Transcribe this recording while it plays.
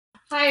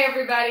Hi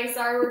everybody,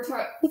 sorry we're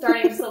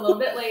starting just a little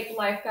bit late.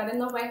 Life got in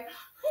the way.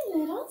 Hi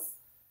littles.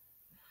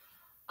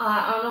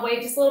 I'm gonna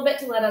wait just a little bit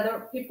to let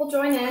other people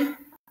join in.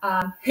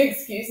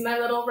 Excuse my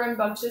little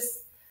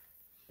rambunctious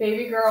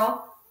baby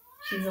girl.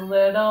 She's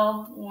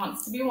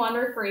wants to be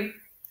wonder free.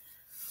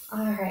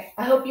 All right,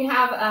 I hope you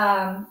have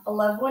a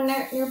loved one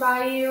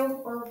nearby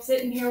you or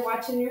sitting here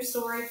watching your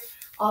story.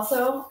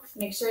 Also,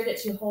 make sure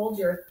that you hold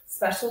your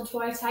special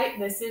toy tight.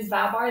 This is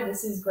Babar,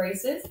 this is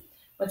Grace's.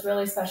 What's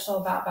really special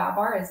about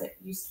Babar is it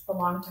used to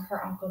belong to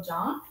her Uncle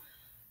John.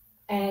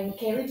 And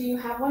Kaylee, do you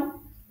have one?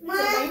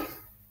 I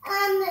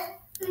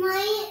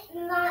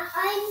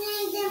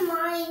named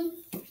mine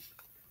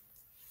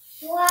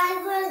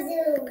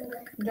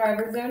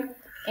Driver Zone.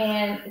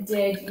 And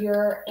did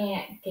your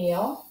Aunt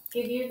Gail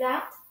give you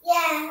that?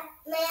 Yeah,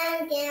 my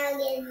Aunt Gail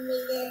gave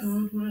me this.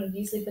 Do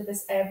you sleep with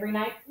this every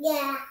night?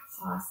 Yeah.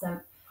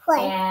 Awesome.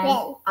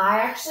 And I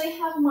actually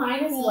have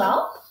mine as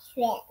well.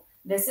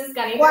 This is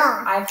Gunny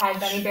Bear. I've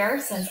had Gunny Bear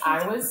since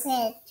I was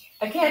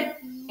a kid.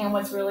 And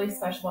what's really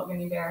special about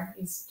Gunny Bear,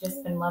 he's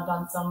just been loved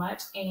on so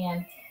much.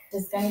 And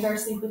does Gunny Bear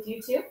sleep with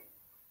you too?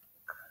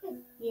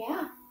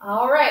 Yeah.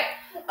 All right.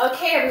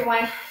 Okay,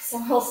 everyone.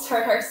 So we'll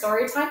start our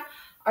story time.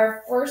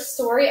 Our first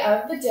story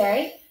of the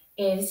day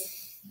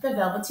is The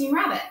Velveteen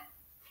Rabbit.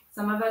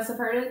 Some of us have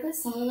heard of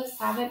this, some of us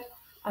haven't.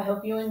 I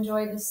hope you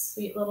enjoy this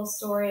sweet little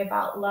story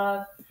about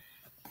love.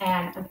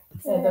 And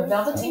so The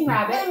Velveteen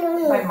Rabbit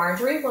by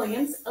Margery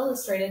Williams,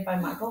 illustrated by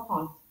Michael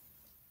Hahn.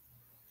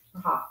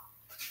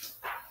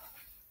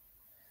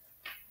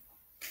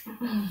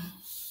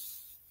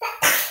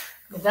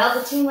 The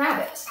Velveteen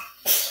Rabbit,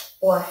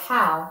 or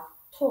How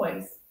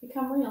Toys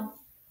Become Real.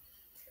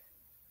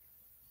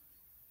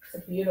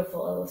 It's a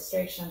beautiful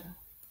illustration.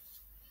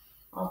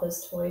 All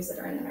those toys that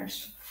are in the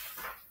nursery.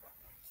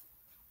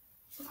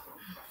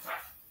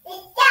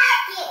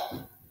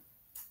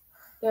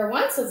 There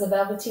once was a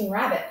Velveteen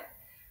Rabbit,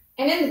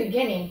 and in the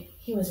beginning,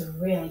 he was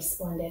really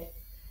splendid.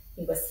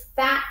 He was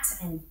fat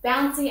and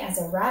bouncy as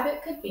a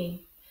rabbit could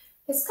be.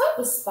 His coat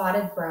was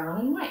spotted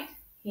brown and white.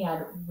 He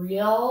had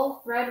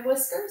real red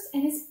whiskers,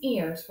 and his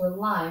ears were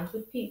lined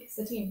with pink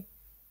sateen.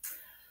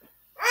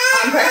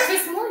 On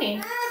breakfast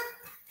morning,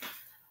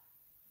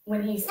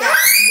 when he sat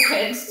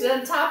wedged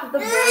on top of the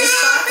boy's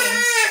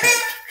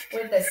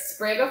stocking with a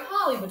sprig of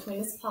holly between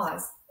his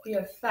paws, the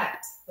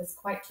effect was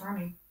quite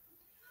charming.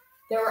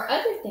 There were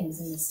other things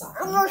in the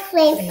stocking,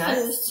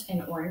 nuts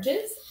and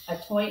oranges, a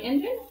toy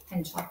engine,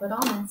 and chocolate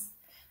almonds,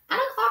 and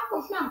a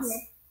clockwork mouse.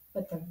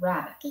 But the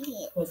rabbit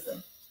was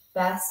the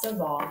best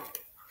of all.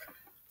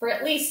 For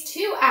at least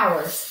 2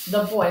 hours,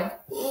 the boy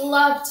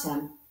loved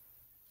him.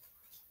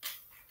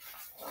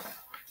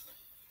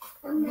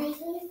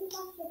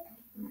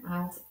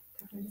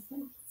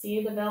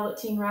 See the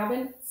Velveteen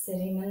Rabbit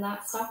sitting in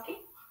that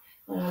stocking?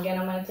 And again,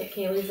 I'm going to take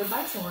Kaylee's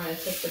advice and we're going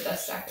to take the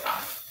dust jacket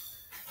off.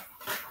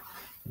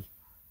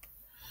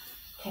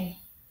 Okay,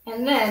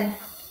 and then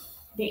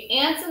the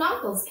aunts and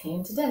uncles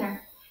came to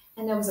dinner,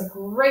 and there was a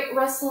great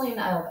rustling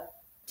of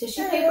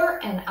tissue paper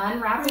and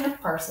unwrapping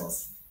of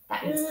parcels.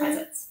 That means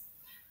presents.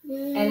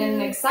 And in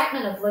the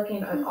excitement of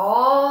looking at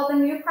all the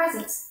new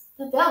presents,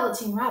 the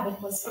Velveteen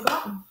Rabbit was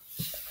forgotten.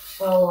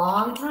 For a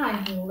long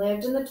time, he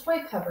lived in the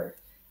toy cupboard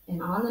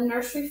and on the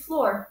nursery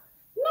floor.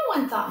 No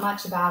one thought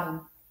much about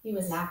him. He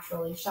was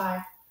naturally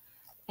shy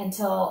and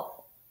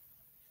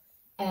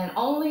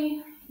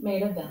only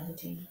made of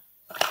velveteen.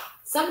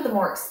 Some of the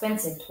more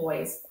expensive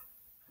toys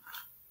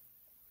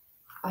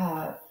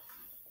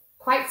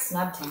quite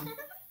snubbed him.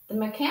 The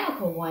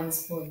mechanical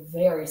ones were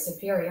very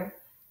superior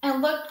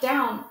and looked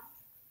down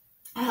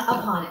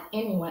upon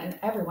anyone and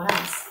everyone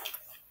else.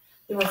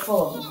 They were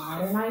full of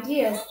modern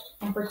ideas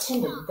and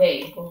pretended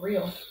they were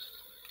real.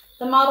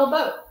 The model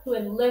boat, who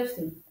had lived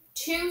through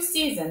 2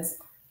 seasons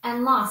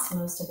and lost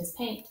most of his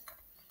paint,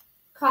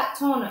 caught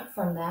tone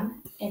from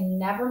them and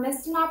never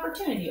missed an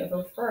opportunity of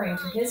referring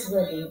to his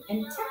rigging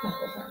in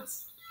technical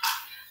terms.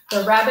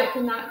 The rabbit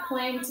could not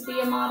claim to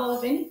be a model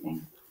of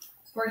anything,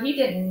 for he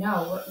did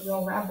not know that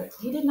real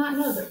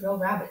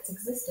rabbits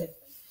existed.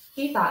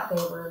 He thought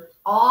they were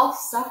all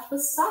stuffed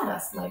with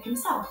sawdust like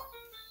himself.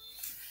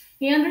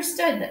 He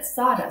understood that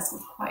sawdust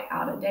was quite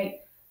out of date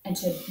and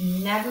should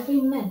never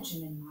be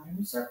mentioned in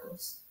modern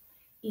circles.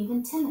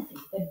 Even Timothy,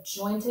 the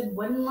jointed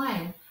wooden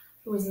lion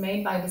who was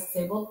made by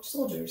disabled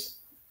soldiers,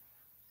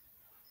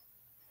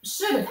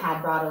 should have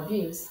had broader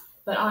views,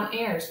 but on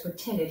airs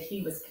pretended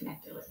he was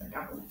connected with the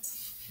government.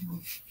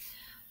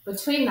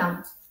 Between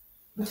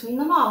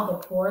them all, the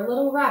poor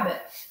little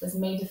rabbit was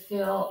made to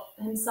feel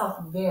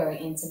himself very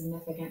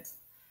insignificant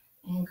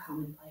and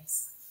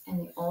commonplace,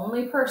 and the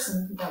only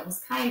person that was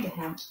kind to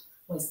him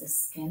was the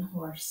skin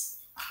horse.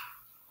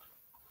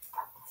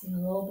 See the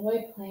little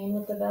boy playing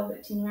with the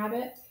Velveteen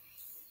Rabbit?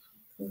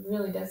 He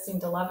really does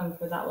seem to love him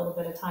for that little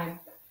bit of time.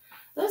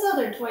 Those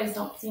other toys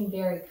don't seem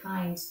very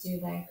kind, do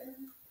they?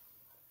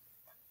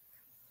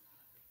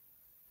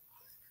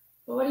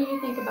 But what do you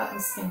think about the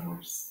skin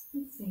horse?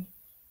 Let's see.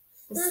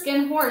 The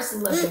skin horse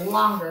lived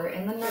longer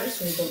in the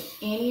nursery than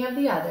any of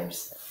the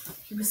others.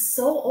 He was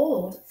so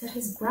old that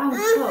his brown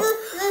coat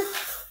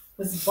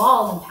was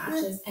bald in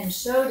patches and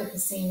showed at the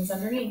seams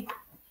underneath,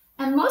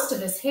 and most of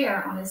his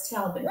hair on his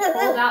tail had been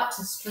pulled out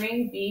to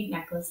string bead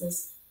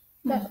necklaces.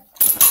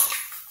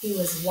 He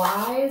was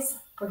wise,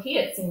 for he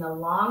had seen a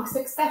long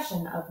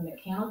succession of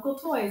mechanical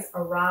toys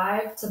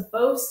arrive to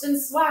boast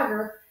and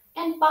swagger,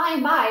 and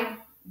by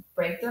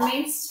break their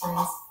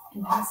mainsprings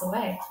and pass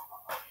away.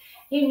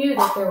 He knew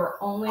that there were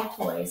only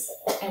toys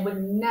and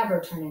would never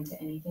turn into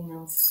anything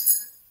else.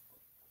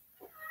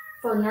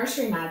 For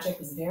nursery magic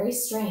was very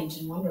strange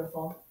and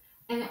wonderful,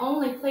 and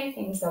only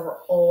playthings that were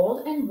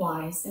old and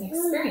wise and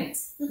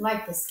experienced,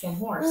 like the skin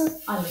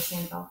horse,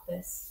 understand about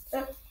this.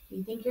 Do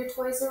you think your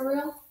toys are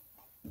real?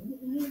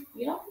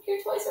 You don't think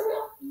your toys are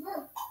real?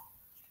 No.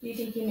 Do you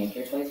think you make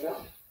your toys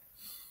real?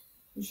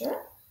 You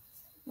sure?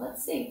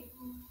 Let's see.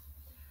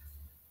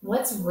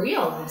 What's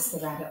real? Asked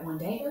the rabbit one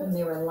day when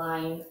they were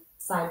lying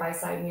side by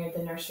side near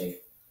the nursery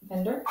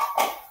vendor.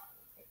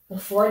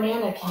 Before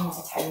Nana came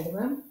to tidy the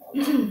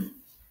room.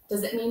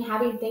 Does it mean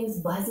having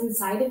things buzz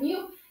inside of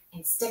you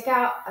and stick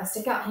out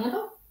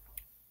handle?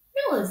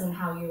 Real isn't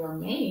how you are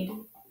made,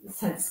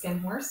 said Skin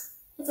Horse.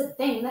 It's a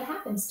thing that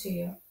happens to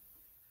you.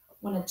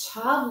 When a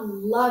child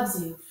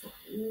loves you for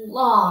a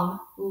long,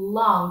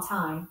 long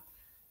time,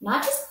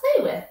 not just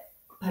play with,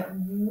 but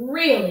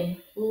really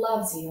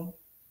loves you,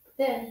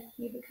 then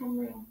you become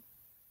real.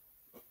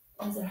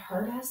 Does it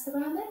hurt? Asked the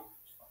rabbit.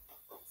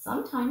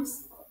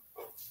 Sometimes,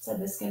 said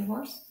the Skin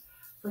Horse,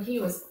 for he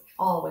was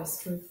always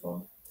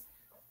truthful.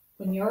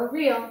 When you're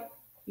real,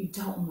 you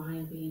don't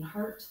mind being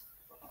hurt.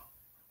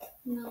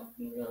 No,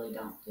 you really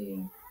don't, do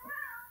you?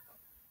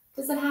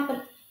 Does it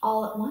happen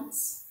all at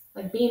once,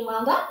 like being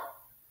wound up?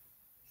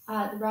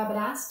 The rabbit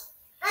asked,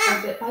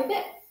 or bit by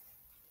bit.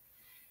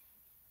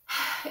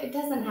 It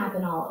doesn't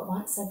happen all at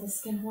once, said the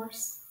Skin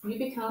Horse.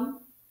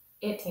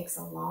 It takes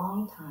a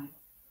long time.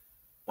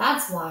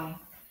 That's why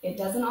it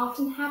doesn't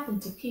often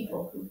happen to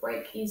people who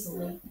break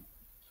easily,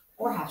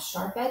 or have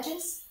sharp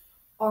edges,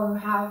 or who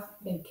have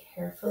been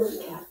carefully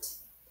kept.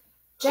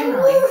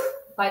 Generally,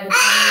 by the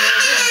time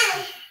you're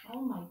real.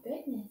 Oh my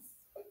goodness.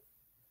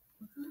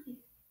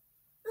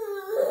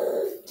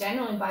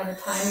 Generally, by the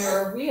time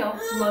you're real,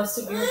 most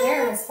of your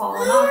hair has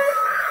fallen off.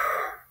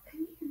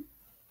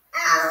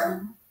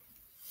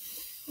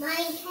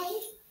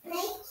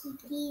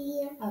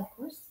 Of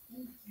course.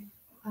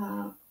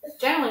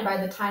 Generally, by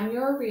the time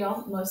you're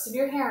real, most of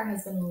your hair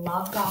has been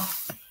lobbed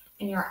off,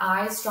 and your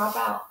eyes drop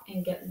out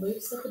and get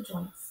loose at the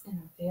joints and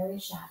are very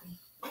shabby.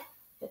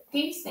 But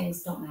these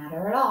things don't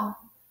matter at all,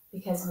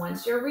 because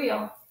once you're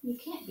real, you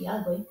can't be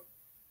ugly,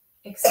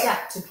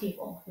 except to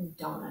people who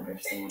don't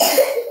understand.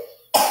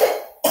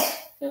 I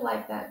feel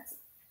like that's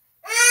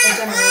a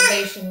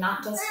generalization,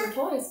 not just for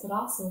toys, but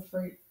also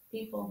for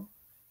people.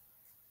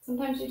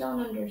 Sometimes you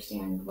don't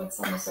understand what's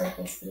on the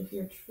surface, but if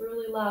you're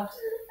truly loved,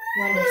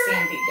 you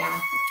understand deep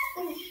down.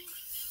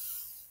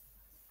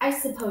 I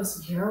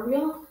suppose you're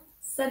real,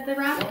 said the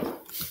rabbit.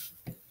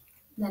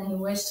 Then he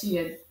wished he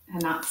had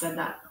not said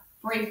that,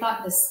 for he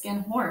thought the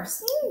Skin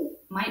Horse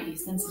might be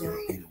sensitive,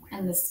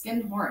 and the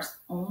Skin Horse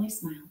only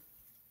smiled.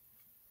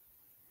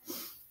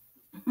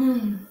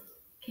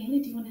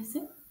 Kaylee, do you want to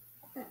sit?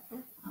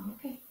 Oh,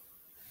 okay.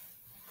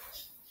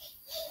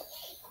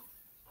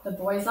 The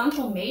boy's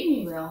uncle made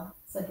me real,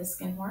 said the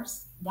Skin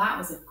Horse. That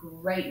was a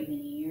great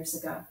many years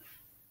ago.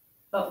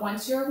 But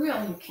once you're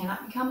real, you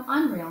cannot become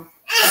unreal.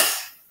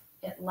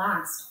 It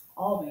lasts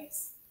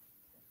always.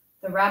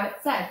 The rabbit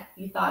said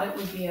he thought it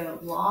would be a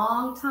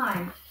long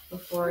time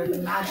before the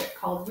magic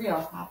called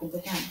real happened to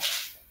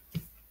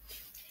him.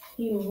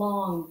 He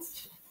longed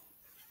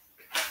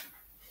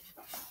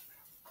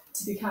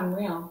to become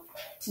real,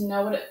 to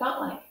know what it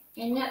felt like.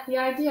 And yet the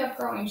idea of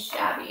growing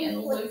shabby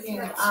and losing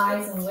his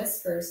eyes and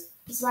whiskers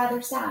was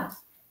rather sad.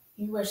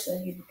 He wished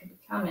that he could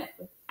become it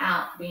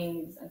without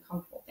these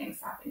uncomfortable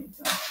things happening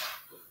to him.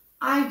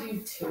 I do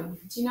too.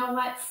 But you know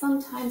what?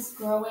 Sometimes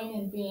growing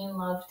and being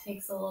loved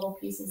takes a little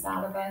pieces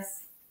out of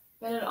us,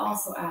 but it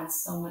also adds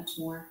so much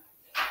more.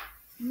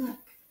 And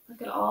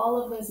look at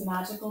all of those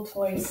magical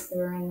toys that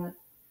are in the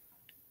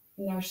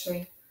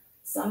nursery.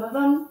 Some of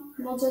them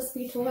will just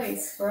be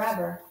toys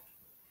forever,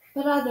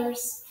 but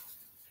others,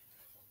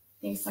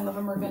 I think some of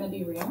them are going to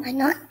be real. I'm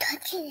not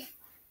touching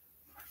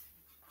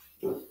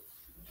it.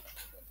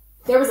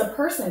 There was a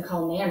person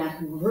called Nana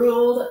who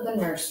ruled the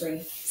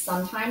nursery.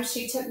 Sometimes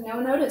she took no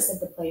notice of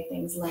the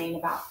playthings laying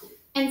about,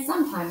 and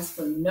sometimes,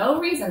 for no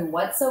reason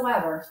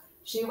whatsoever,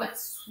 she went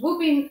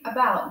swooping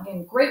about and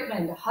gave great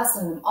wind to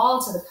hustling them all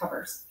to the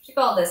cupboards. She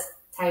called this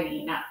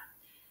tidying up,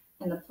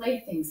 and the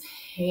playthings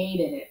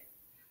hated it.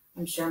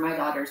 I'm sure my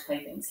daughter's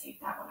playthings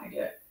hate that when I do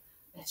it.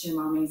 Bet your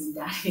mommies and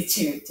daddies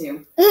do it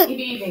too.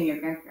 Maybe even your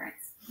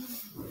grandparents.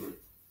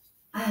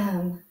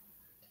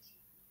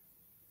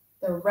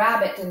 The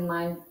rabbit didn't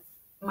mind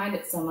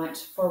it so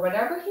much, for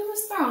whatever he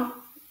was thrown,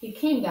 he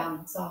came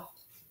down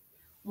soft.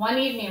 One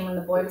evening when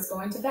the boy was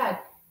going to bed,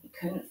 he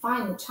couldn't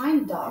find the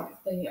china dog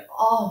that he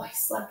always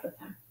slept with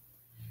him.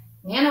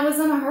 Nana was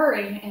in a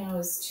hurry, and it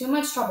was too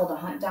much trouble to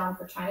hunt down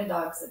for china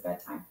dogs at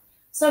bedtime.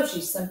 So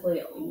she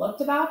simply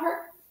looked about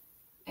her,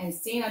 and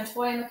seeing a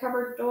toy in the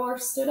cupboard door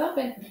stood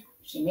open,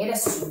 she made a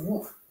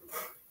swoop.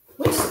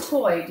 Which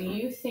toy do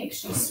you think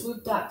she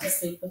swooped up to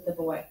sleep with the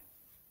boy?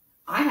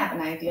 I have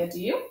an idea, do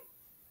you?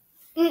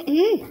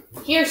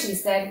 Here, she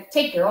said,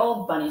 take your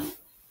old bunny.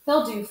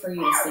 He'll do for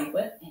you to sleep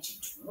with. And she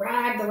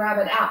dragged the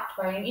rabbit out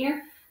by an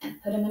ear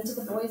and put him into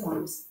the boy's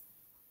arms.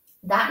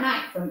 That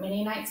night, for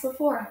many nights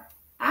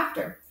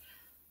after,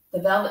 the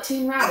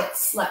Velveteen rabbit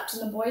slept in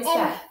the boy's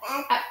bed.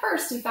 At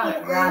first, he found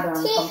it rather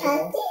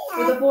uncomfortable,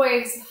 for the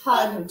boys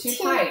hugged him too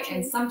tight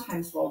and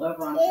sometimes rolled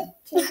over on him.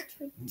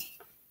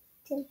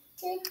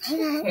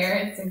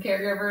 Parents and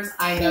caregivers,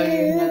 I know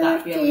you know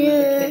that feeling of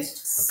the kids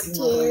just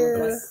snuggling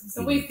with us.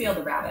 So we feel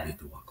the rabbit. You need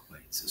to walk away.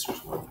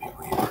 Sisters want to be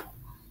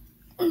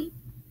here.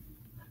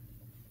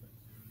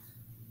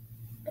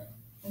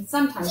 And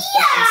sometimes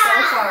pushing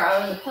so far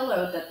out of the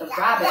pillow that the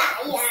rabbit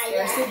could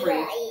scarcely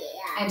breathe,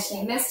 and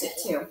she missed it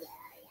too.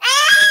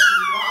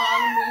 Those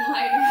long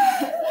moonlight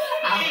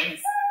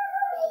hours.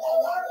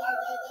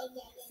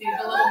 See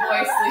the little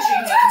boy sleeping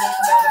in with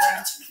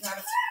the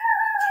rabbit.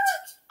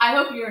 I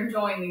hope you're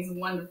enjoying these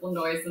wonderful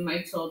noises and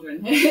my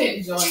children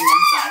enjoying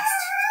themselves.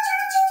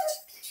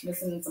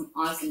 Missing some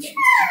awesome games.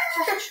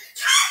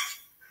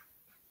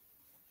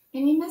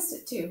 And you missed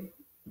it too.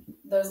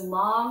 Those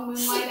long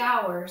moonlight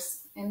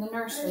hours in the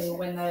nursery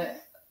when the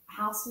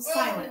house was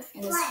silent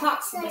and his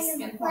talks with the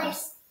skin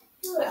horse.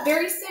 But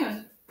very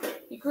soon,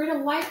 he grew to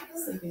like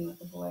sleeping with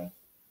the boy.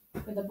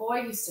 For the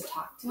boy used to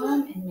talk to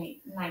him and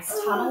make nice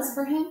tunnels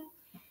for him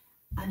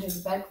under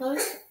the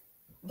bedclothes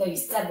that he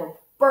said were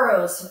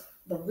burrows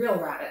the real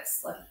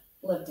rabbits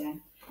lived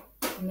in.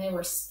 And they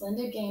were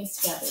splendid games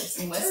together,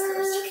 some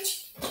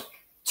whiskers.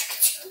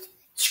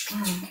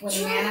 When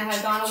Nana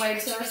had gone away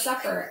to her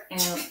supper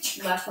and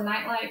left the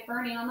nightlight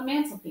burning on the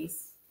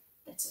mantelpiece,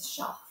 that's a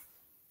shelf,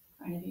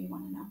 for any of you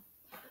want to know.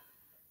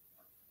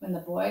 When the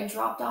boy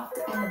dropped off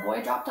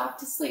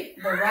to sleep,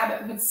 the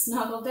rabbit would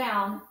snuggle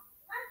down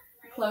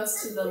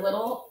close to the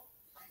little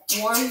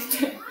warm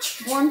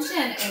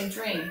chin and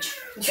dream,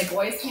 with the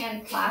boy's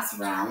hand clasped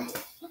around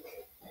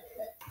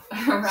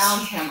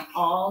him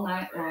all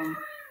night long.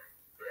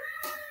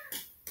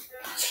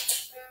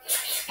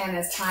 And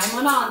as time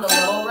went on, the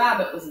little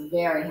rabbit was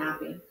very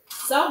happy.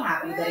 So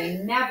happy that he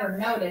never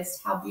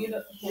noticed how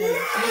beautiful his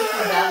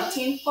beautiful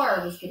velveteen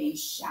fur was getting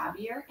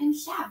shabbier and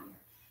shabbier,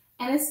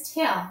 and his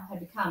tail had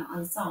become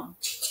unsewn,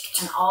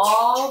 and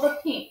all the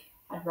pink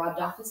had rubbed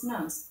off his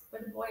nose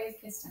where the boy had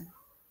kissed him.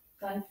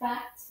 Fun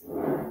fact,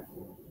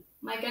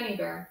 my gunny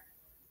bear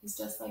is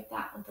just like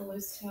that with a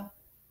loose tail.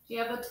 Do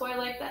you have a toy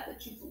like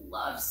that you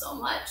love so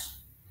much?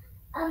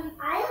 I have a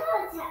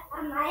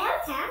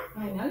tail.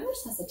 I know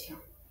yours has a tail.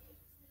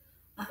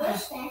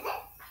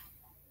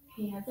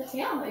 He has a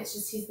tail. It's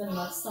just he's been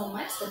loved so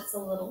much that it's a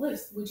little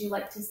loose. Would you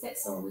like to sit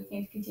so we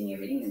can continue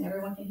reading and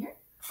everyone can hear?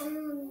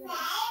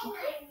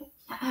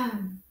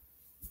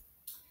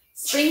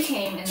 Spring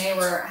came and they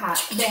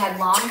had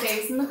long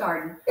days in the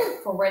garden,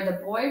 for where the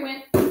boy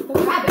went, the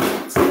rabbit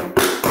went too.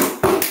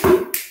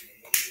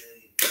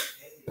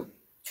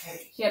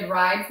 She had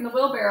rides in the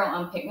wheelbarrow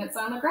on picnics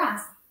on the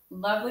grass,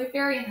 lovely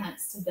fairy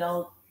hunts to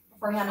build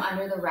for him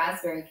under the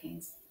raspberry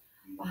canes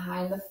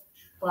behind the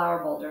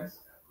flower boulder.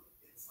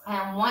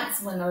 And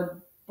once when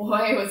the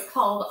boy was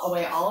called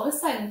away all of a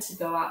sudden to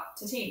go out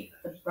to tea,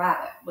 the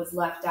rabbit was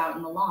left out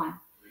in the lawn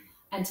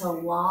until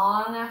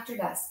long after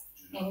dusk,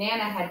 and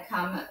Nana had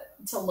come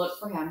to look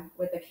for him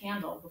with a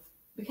candle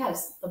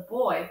because the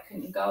boy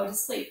couldn't go to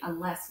sleep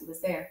unless he was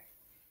there.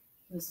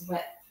 He was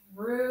wet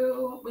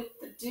through with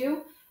the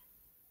dew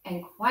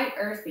and quite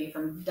earthy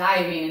from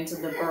diving into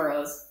the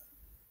burrows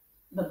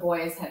the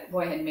boy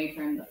had made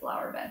for him in the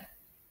flower bed.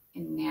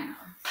 And Nana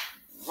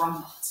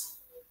grumbled.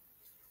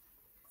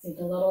 See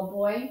the little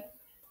boy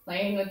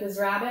playing with his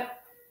rabbit,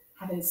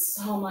 having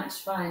so much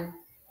fun.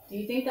 Do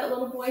you think that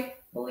little boy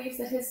believes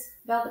that his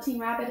Velveteen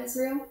rabbit is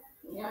real?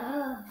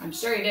 No. I'm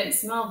sure he didn't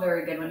smell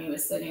very good when he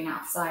was sitting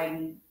outside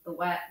in the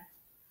wet.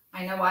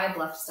 I know I've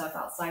left stuff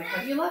outside.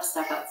 Have you left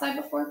stuff outside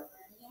before?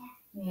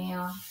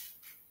 Yeah.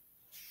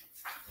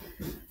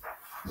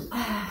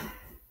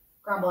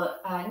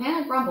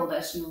 Nana grumbled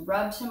as she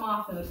rubbed him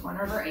off in the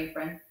corner of her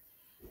apron.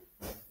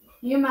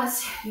 You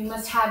must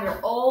have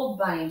your old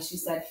bunny, she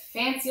said.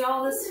 Fancy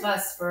all this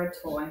fuss for a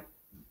toy.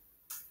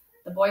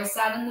 The boy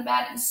sat in the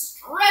bed and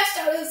stretched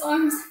out his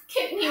arms.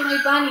 Give me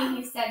my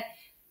bunny, he said.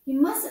 You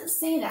mustn't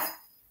say that.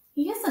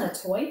 He isn't a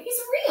toy.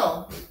 He's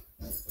real.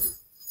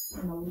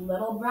 When the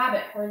little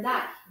rabbit heard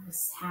that, he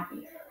was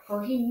happy,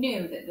 for he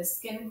knew that the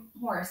skin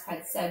horse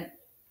had said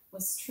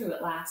was true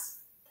at last.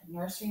 The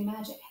nursery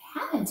magic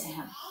had happened to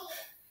him,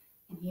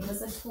 and he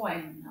was a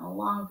toy no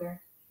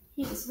longer.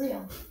 He was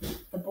real.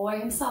 The boy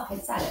himself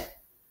had said it.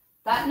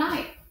 That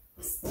night,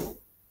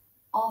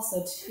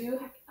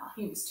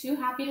 he was too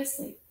happy to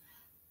sleep.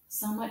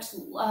 So much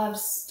love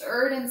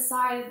stirred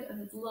inside of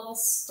his little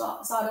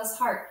sawdust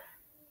heart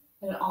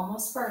that it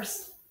almost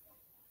burst.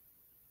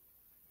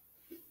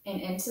 And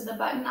into the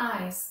button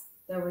eyes,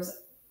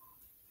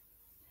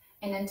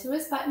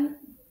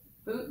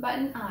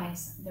 boot-button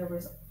eyes, there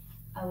was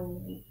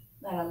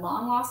that had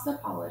long lost their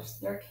polish,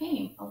 there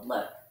came a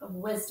look of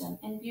wisdom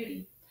and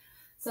beauty,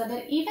 so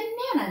that even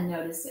Nana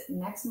noticed it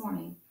next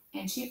morning,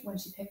 and when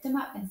she picked him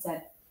up and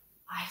said,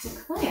 "I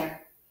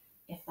declare,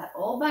 if that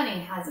old bunny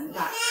hasn't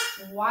got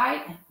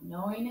quite a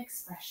knowing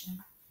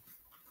expression."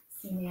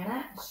 See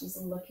Nana, she's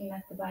looking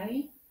at the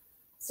bunny,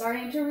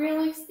 starting to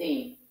really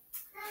see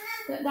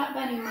that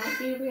bunny might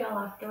be real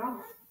after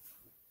all.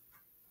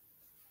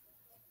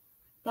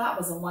 That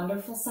was a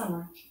wonderful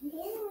summer.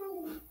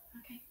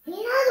 Okay.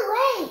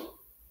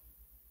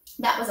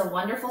 That was a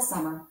wonderful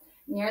summer.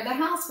 Near the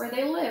house where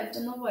they lived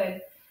in the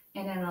wood,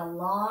 and in the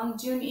long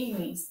June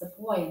evenings, the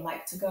boy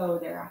liked to go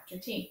there after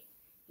tea.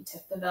 He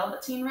took the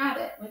Velveteen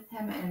Rabbit with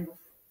him,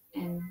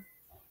 and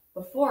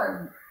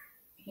before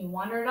he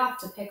wandered off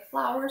to pick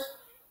flowers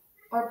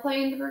or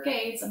play in the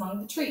brigades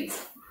among the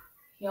trees,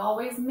 he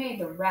always made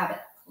the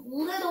rabbit a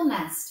little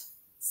nest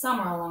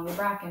somewhere along the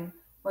bracken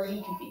where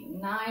he could be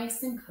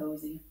nice and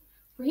cozy,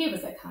 for he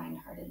was a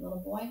kind-hearted little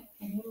boy,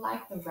 and he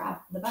liked the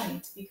bunny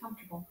to be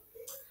comfortable.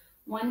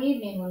 One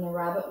evening when the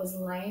rabbit was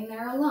laying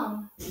there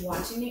alone,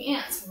 watching the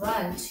ants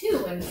run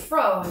to and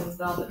fro in his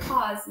velvet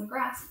paws in the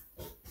grass,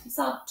 he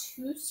saw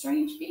two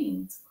strange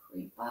beings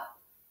creep up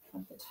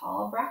from the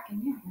tall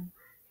bracken near him.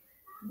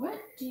 What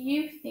do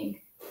you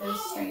think those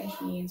strange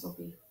beings will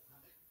be?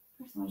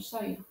 First, I want to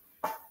show you.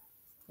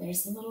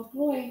 There's the little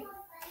boy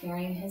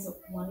carrying his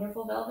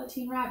wonderful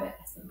Velveteen Rabbit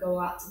as they go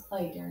out to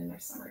play during their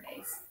summer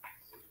days.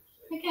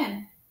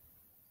 Again,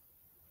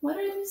 what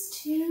are these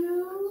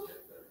two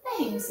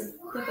things that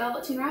the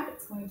Velveteen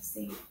Rabbit's going to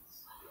see?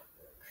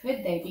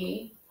 Could they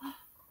be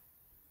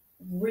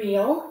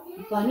real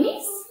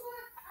bunnies?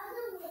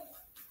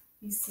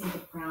 You see the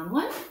brown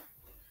one and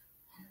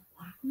the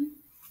black one.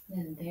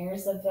 Then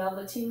there's the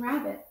Velveteen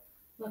Rabbit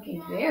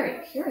looking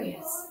very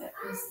curious at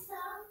these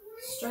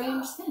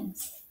strange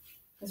things.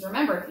 Because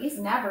remember, he's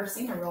never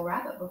seen a real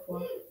rabbit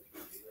before.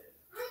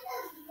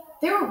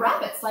 They were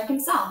rabbits like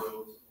himself,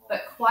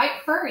 but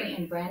quite furry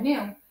and brand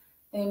new.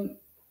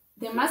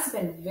 They must have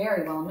been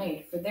very well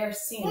made, for their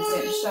seams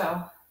didn't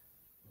show.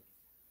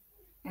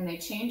 And they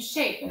changed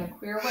shape in a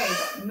queer way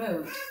that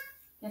moved.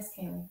 Yes,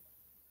 Kaylee?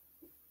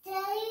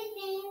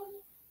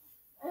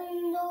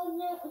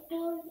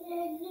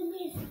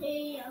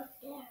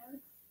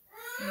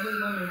 Maybe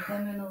we'll move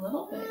them in a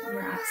little bit.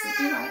 You're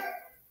absolutely right.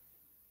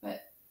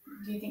 But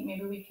do you think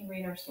maybe we can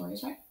read our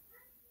stories, right?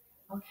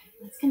 Okay,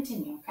 let's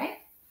continue, okay?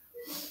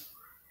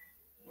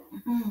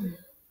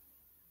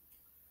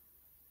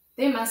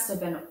 They must have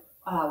been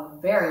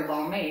very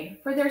well made,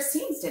 for their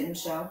seams didn't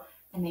show,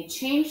 and they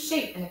changed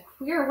shape in a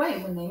queer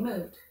way when they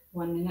moved.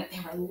 One minute they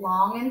were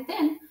long and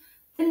thin,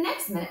 the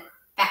next minute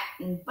fat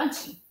and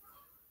bunchy.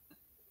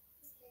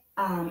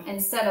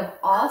 Instead of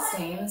all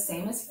staying the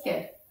same as a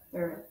kid,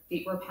 their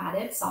feet were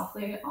patted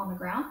softly on the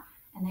ground,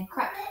 and they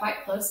crept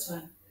quite close to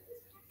him,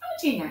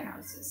 pointing their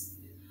noses,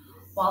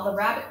 while the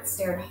rabbit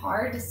stared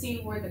hard to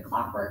see where the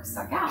clockwork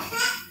stuck out.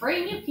 For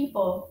he knew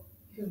people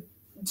who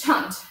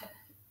jumped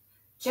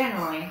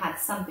generally had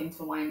something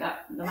to wind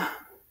up them up.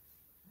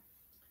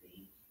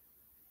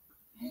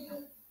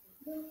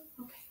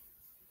 Okay.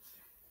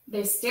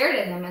 They stared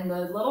at him, and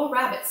the little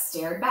rabbit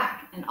stared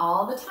back, and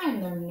all the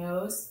time their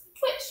nose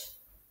twitched.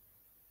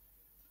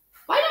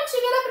 "Why don't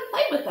you get up and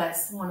play with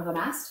us?" one of them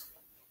asked.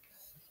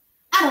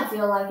 "I don't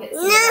feel like it,"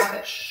 said the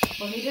rabbit,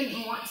 for he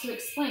didn't want to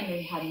explain that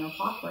he had no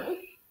clockwork.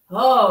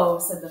 "Oh,"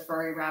 said the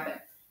furry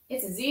rabbit,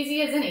 "it's as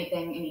easy as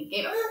anything," and he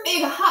gave a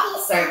big hop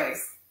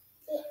sideways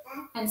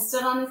and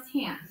stood on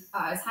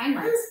his hind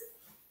legs.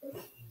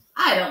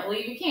 "I don't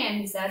believe you can,"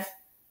 he said.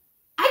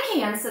 "I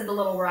can," said the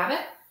little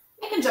rabbit.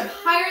 "I can jump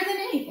higher than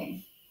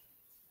anything."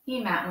 He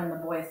meant when the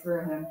boy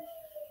threw him,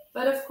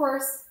 but of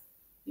course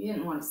he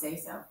didn't want to say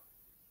so.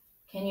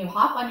 "Can you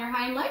hop on your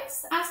hind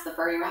legs?" asked the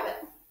furry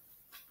rabbit.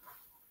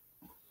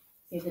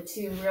 See the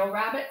two real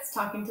rabbits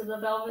talking to the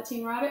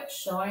Velveteen Rabbit,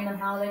 showing them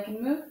how they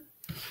can move.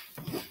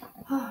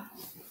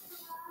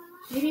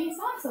 Maybe he's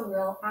not so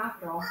real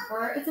after all,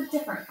 or it's a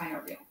different kind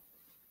of real.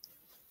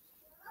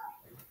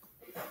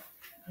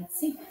 Let's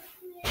see.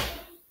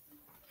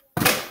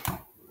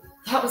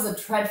 That was a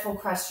dreadful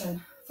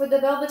question, for the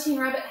Velveteen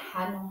Rabbit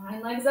had no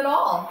hind legs at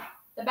all.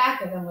 The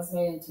back of him was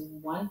made into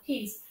one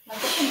piece, like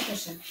a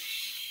pincushion.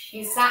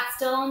 He sat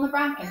still on the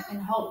bracken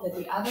and hoped that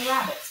the other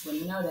rabbits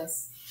wouldn't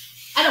notice.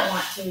 "I don't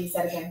want to," he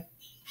said again.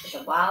 But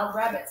the wild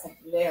rabbits had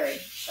very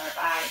sharp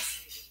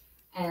eyes,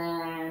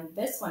 and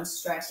this one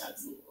stretched out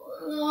his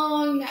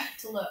long neck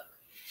to look.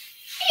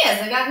 "He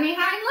hasn't got any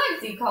hind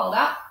legs," he called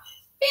out.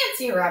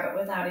 "Fancy a rabbit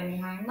without any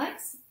hind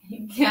legs." He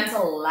began to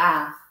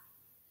laugh.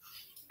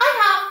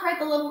 "I have," cried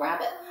the little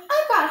rabbit.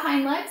 "I've got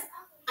hind legs.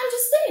 I'm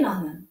just sitting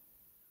on them."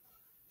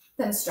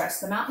 "Then stretch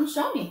them out and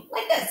show me,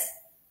 like this,"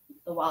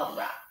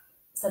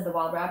 said the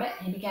wild rabbit,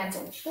 and he began to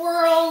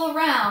whirl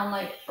around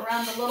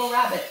the little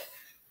rabbit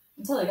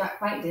until he got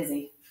quite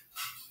dizzy.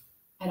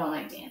 "I don't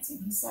like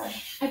dancing," he said.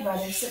 "I'd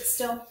rather sit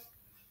still."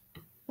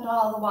 But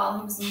all the while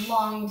he was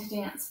longing to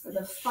dance, for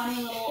the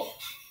funny little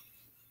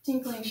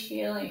tingling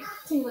feeling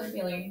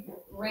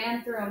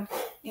ran through him,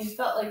 and he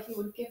felt like he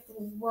would give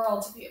the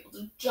world to be able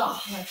to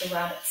jump like the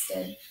rabbits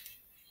did.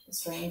 The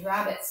strange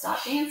rabbit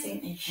stopped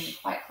dancing and came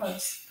quite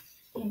close.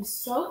 He came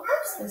so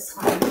close this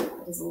time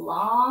that his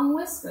long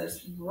whiskers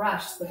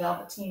brushed the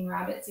Velveteen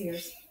rabbit's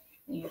ears,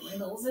 and he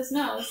wriggles his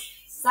nose,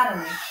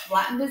 suddenly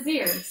flattened his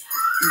ears,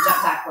 and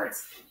jumped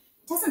backwards.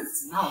 "It doesn't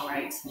smell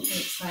right," he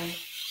exclaimed.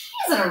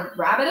 "He isn't a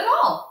rabbit at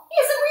all. He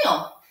isn't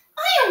real."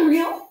 "I am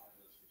real,"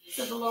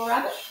 said the little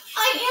rabbit.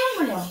 "I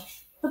am real.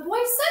 The boy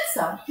said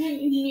so," and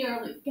he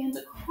nearly began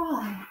to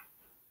cry.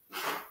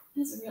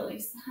 It's really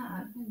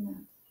sad, isn't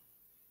it?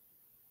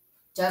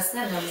 Just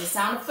then there was a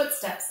sound of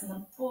footsteps, and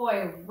the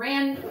boy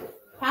ran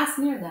past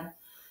near them.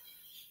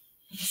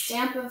 With a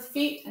stamp of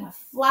feet and a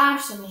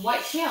flash of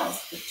white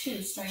tails, the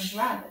two strange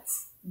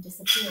rabbits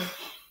disappeared.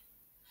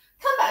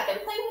 "Come back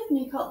and play with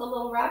me," called the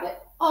little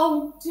rabbit.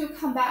 "Oh, do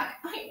come back.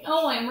 I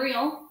know I'm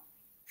real."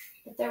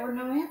 But there were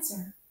no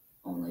answer.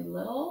 Only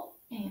little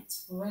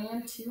ants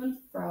ran to and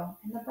fro,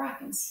 and the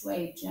bracken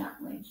swayed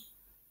gently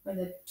where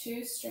the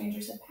two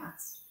strangers had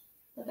passed.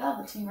 The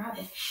Velveteen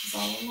rabbit was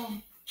all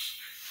alone.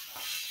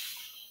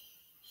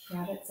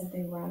 Rabbit said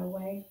they ran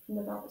away from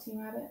the Velveteen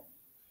rabbit.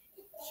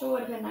 Sure would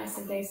have been nice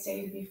if they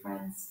stayed to be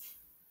friends,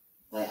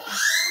 but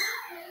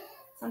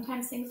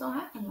sometimes things don't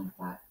happen like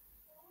that.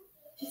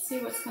 Let's see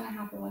what's going to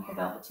happen with the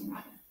Velveteen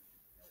rabbit.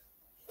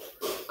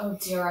 Oh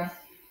dear,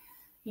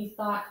 he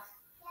thought,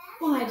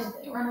 why did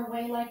they run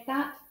away like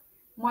that?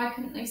 Why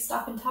couldn't they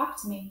stop and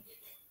talk to me?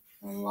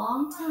 For a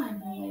long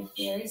time he lay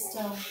very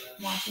still,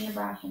 watching the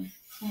bracken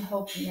and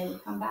hoping they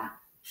would come back,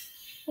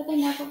 but they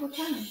never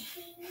returned.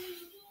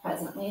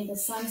 Presently the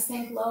sun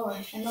sank lower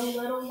and the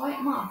little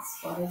white moths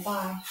fluttered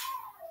by.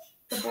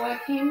 The boy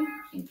came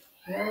and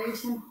carried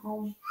him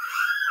home.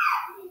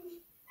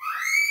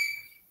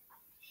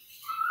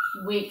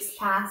 Weeks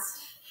passed,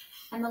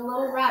 and the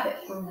little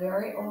rabbit grew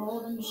very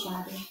old and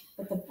shabby,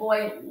 but the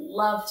boy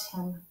loved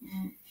him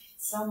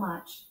so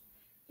much.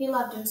 He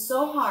loved him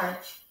so hard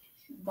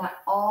that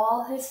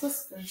all his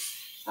whiskers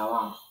fell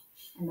off,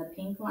 and the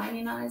pink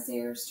lining on his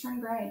ears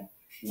turned gray,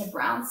 and the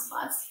brown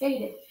spots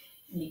faded,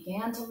 and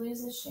began to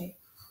lose his shape.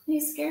 And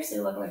he scarcely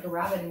looked like a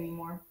rabbit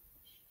anymore,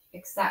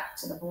 except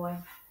to the boy.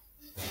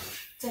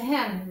 To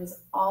him, he was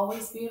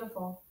always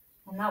beautiful,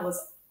 and that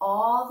was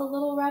all the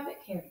little rabbit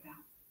cared about.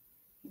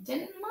 He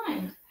didn't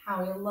mind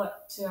how he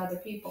looked to other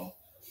people,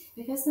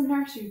 because the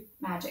nursery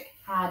magic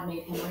had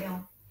made him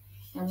real.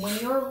 And when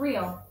you're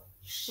real,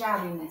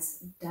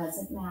 shabbiness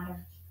doesn't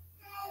matter.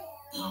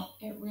 No,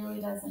 it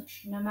really doesn't.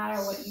 No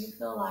matter what you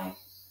feel like,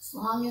 as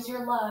long as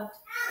you're loved,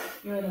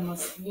 you're the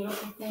most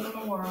beautiful thing in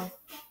the world.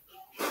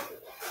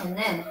 And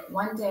then,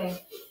 one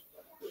day,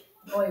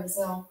 the boy was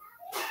ill.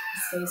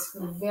 His face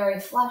grew very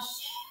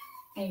flushed,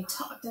 and he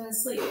talked in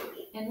his sleep,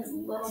 and his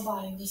little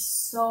body was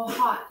so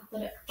hot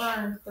that it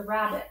burned the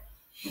rabbit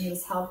when he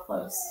was held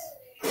close.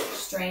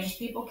 Strange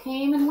people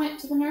came and went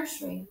to the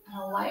nursery,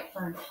 and a light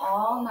burned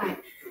all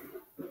night.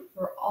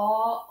 Through it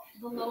all,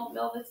 the little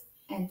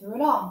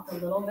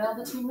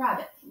Velveteen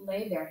rabbit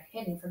lay there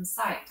hidden from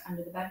sight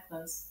under the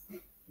bedclothes. He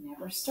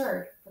never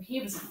stirred, for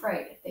he was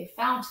afraid if they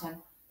found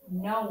him,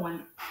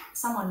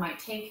 someone might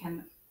take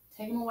him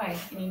away,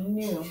 and he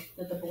knew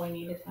that the boy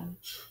needed him.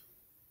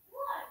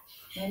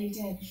 But he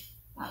did.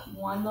 That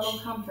one little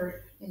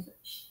comfort is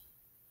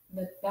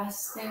the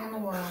best thing in the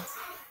world.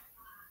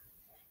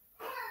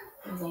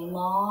 It was a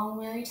long,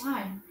 weary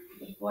time.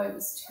 The boy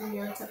was too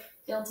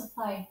ill to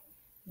play,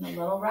 and the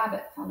little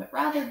rabbit found it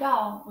rather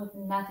dull with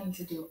nothing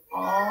to do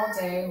all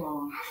day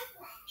long.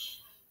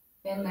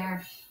 Been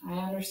there. I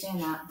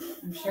understand that.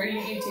 I'm sure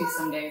you do too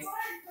some days.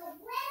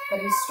 But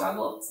he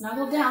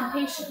snuggled down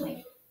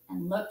patiently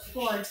and looked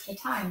forward to the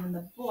time when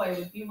the boy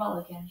would be well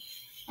again,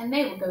 and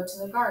they would go to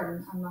the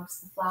garden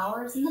amongst the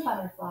flowers and the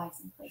butterflies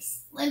and play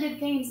splendid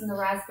games in the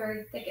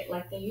raspberry thicket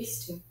like they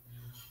used to.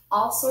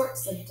 All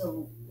sorts of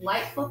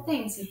delightful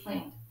things he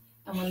planned,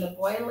 and when the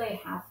boy lay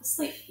half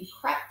asleep, he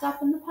crept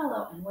up in the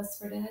pillow and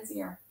whispered in his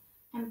ear,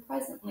 and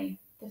presently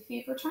the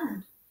fever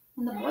turned,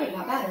 and the boy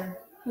got better.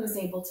 He was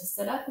able to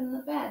sit up in the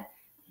bed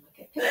and look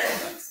at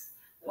picture books,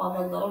 while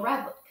the little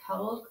rabbit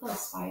cuddled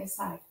close by his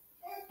side.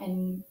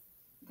 And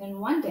then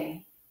one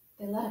day,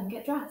 they let him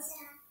get dressed.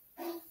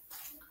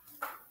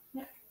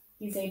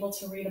 He's able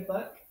to read a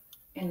book,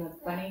 and the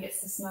bunny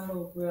gets to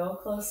snuggle real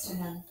close to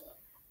him.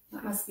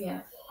 That must be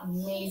an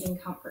amazing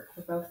comfort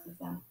for both of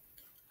them.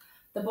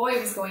 The boy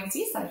was going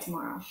seaside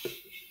tomorrow,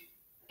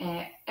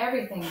 and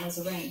everything was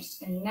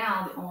arranged, and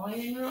now the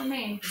only thing that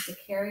remained was to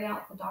carry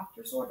out the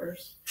doctor's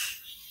orders.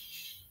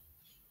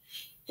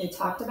 They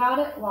talked about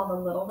it while the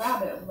little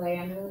rabbit lay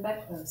under the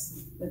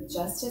bedclothes, with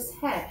just his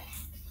head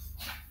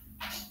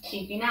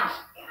peeping out,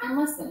 and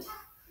listened.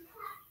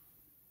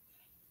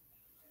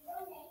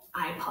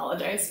 I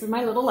apologize for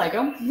my little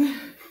Lego.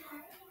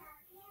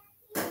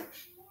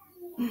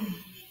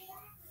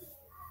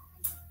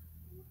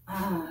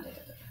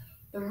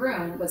 The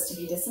room was to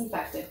be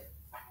disinfected,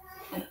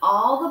 and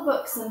all the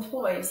books and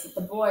toys that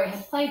the boy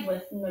had played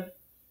with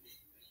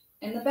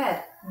in the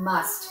bed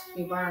must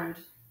be burned.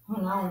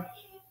 Oh no.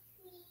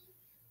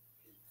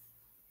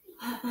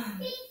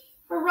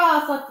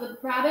 Hurrah, thought the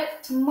rabbit.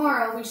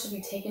 Tomorrow we shall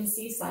be taken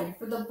seaside,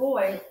 for the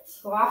boy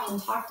who often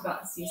talked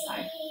about the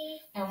seaside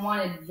and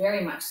wanted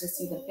very much to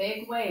see the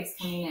big waves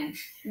coming in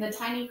and the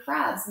tiny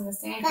crabs and the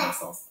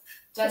sandcastles.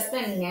 Just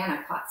then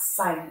Nana caught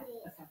sight of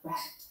the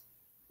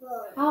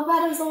rabbit. How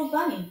about his old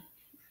bunny?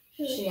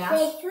 She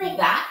asked.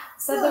 That?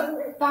 Said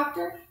the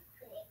doctor.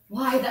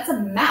 Why, that's a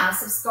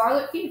mass of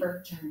scarlet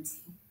fever germs.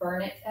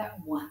 Burn it at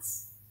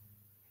once.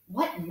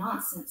 What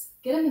nonsense.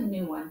 Get him a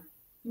new one.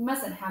 You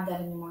mustn't have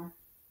that anymore.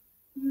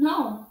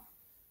 No.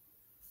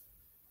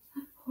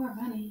 That poor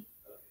bunny.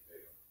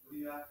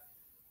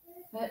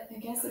 But I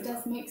guess it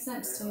does make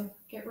sense to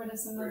get rid of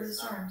some of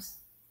those germs.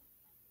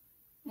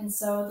 And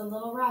so the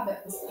little rabbit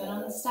was put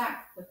on the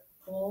stack with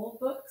full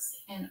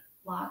books and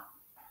a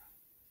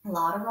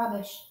lot of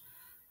rubbish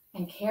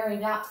and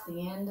carried out to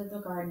the end of the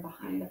garden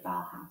behind the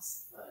fowl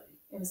house.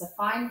 It was a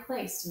fine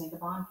place to make a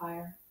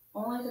bonfire.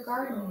 Only the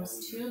gardener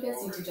was too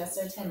busy to just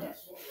attend it.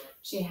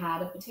 He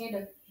had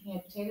potatoes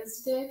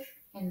to dig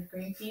and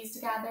green peas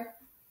to gather,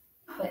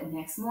 but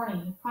next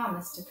morning he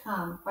promised to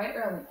come quite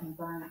early and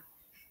burn a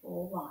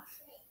whole lot.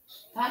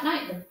 That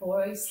night the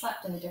boy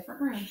slept in a different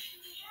room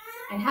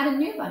and had a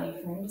new bunny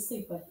for him to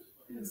sleep with.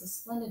 It was a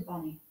splendid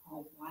bunny,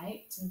 all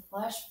white and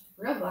plush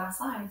with real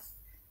glass eyes.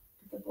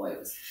 But the boy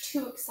was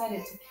too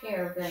excited to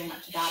care very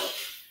much about it,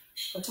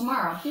 for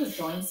tomorrow he was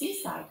going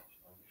seaside,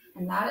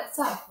 and that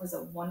itself was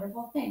a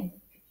wonderful thing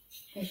that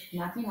could think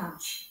nothing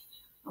else.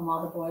 And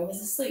while the boy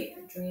was asleep,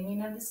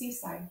 dreaming of the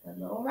seaside, the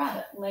little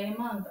rabbit lay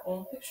among the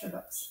old picture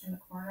books in the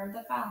corner of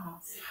the fowl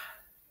house. He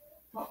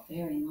felt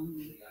very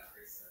lonely.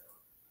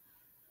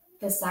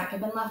 The sack had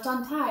been left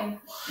untied,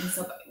 and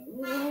so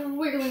by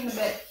wiggling a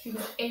bit, he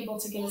was able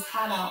to get his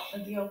head out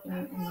of the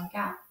opening and look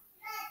out.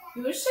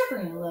 He was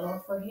shivering a little,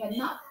 for he had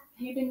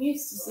been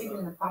used to sleeping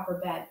in a proper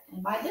bed,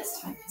 and by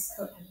this time his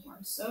coat had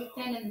worn so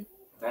thin and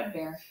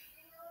threadbare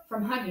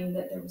from hugging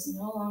that there was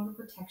no longer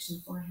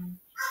protection for him.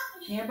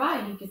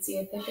 Nearby he could see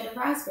a thicket of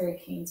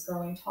raspberry canes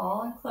growing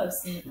tall and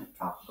close in the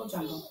tropical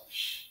jungle.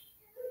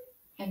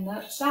 In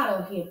the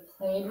shadow he had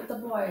played with the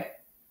boy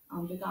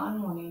on bygone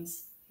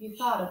mornings. He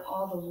thought of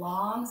all the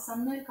long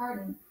sunlit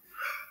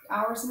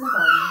hours in the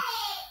garden,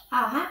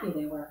 how happy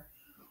they were.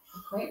 A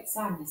great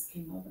sadness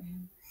came over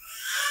him.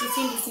 He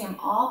seemed to see them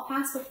all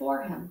pass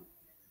before him,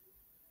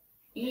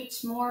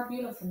 each more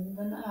beautiful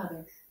than the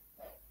other.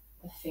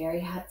 The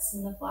fairy huts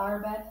in the flower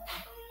bed,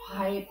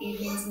 quiet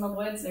evenings in the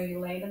woods where he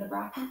laid in the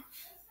bracken,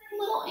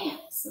 little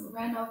ants that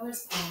ran over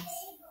his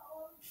paths.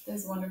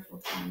 Those wonderful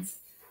times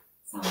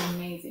sound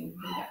amazing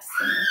when you got to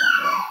spend with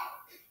that boy.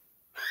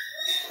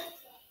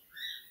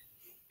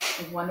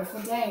 A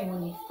wonderful day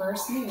when he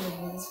first knew that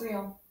he was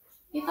real.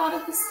 He thought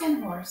of the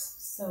skin horse,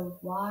 so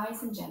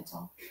wise and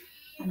gentle,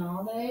 and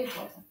all that they had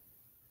told him.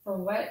 For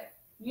what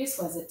use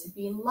was it to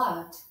be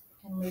loved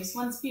and lose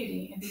one's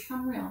beauty and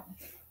become real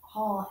if it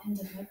all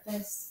ended like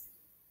this?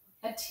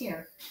 A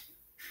tear,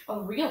 a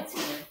real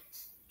tear,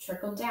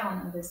 trickled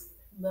down of his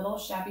little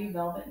shabby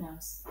velvet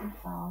nose and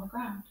fell on the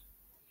ground.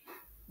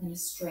 Then a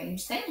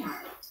strange thing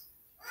happened.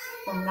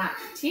 From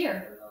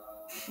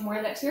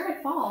where that tear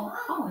had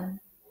fallen,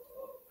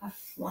 a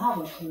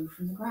flower grew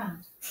from the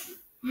ground.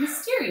 A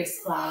mysterious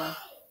flower,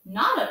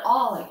 not at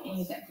all like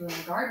any that grew in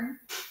the garden.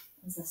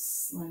 It was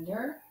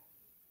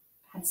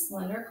had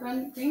slender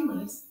green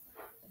leaves,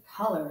 the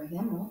color of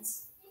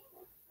emeralds,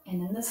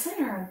 and in the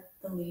center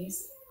of the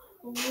leaves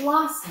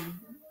blossomed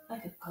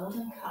like a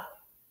golden cup.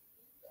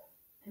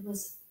 It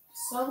was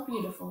so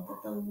beautiful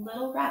that the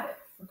little rabbit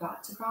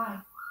forgot to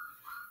cry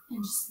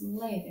and just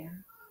lay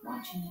there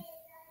watching it.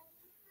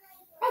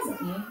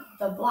 Presently,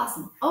 the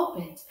blossom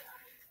opened,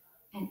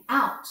 and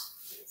out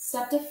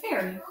stepped a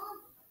fairy.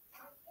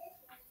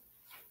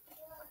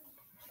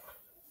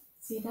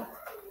 See that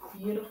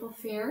beautiful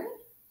fairy?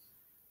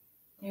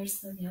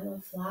 There's the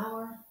yellow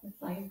flower with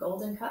like a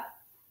golden cup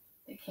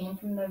that came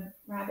from the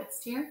rabbit's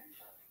tear.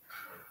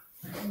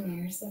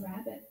 And there's the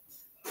rabbit.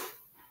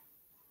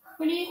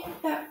 What do you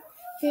think that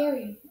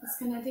fairy is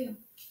going to do?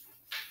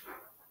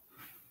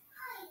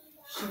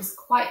 She was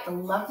quite the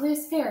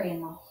loveliest fairy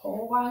in the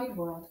whole wide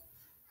world.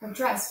 Her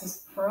dress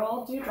was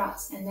pearl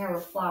dewdrops, and there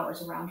were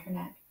flowers around her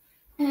neck.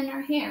 And in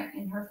her hair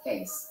and her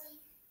face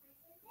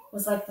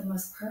was like the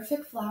most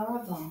perfect flower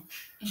of all.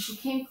 And she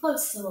came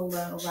close to the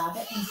little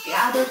rabbit and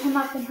gathered him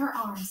up in her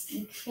arms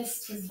and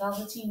kissed his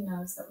velveteen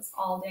nose that was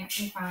all damp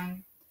and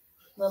crying.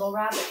 "Little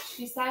rabbit,"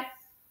 she said,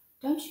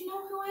 "don't you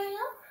know who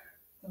I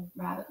am?"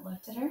 The rabbit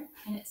looked at her,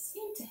 and it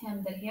seemed to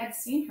him that he had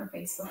seen her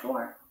face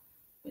before,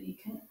 but he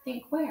couldn't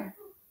think where.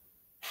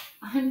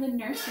 "I'm the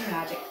nursery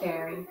magic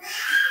fairy,"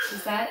 she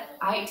said.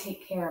 "I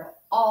take care of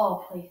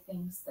all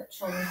playthings that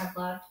children have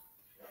loved.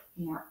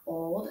 When they're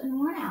old and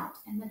worn out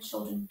and the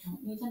children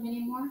don't need them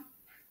anymore,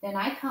 then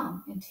I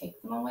come and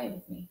take them away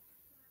with me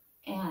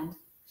and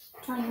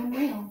turn them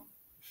real."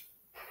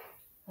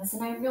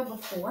 "Wasn't I real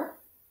before?"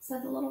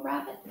 said the little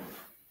rabbit.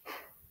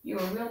 "You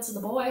were real to the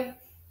boy,"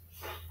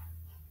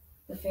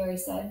 the fairy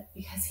said,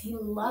 "because he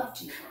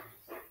loved you.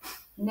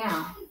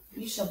 Now,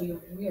 You shall be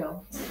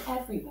real to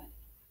everybody."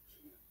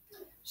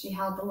 She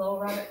held the little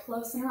rabbit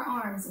close in her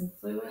arms and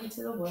flew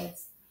into the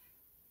woods.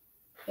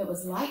 It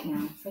was light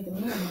now, for the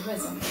moon had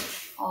risen.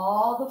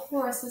 All the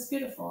forest was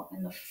beautiful,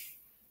 and the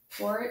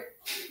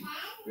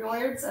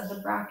fjords of the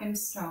bracken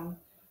shone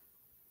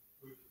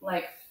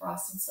like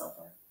frosted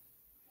silver.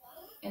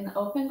 In the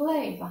open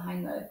glade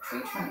behind the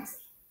tree trunks,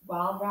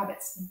 wild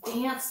rabbits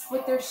danced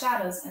with their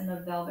shadows in the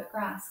velvet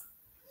grass.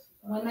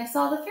 When they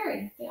saw the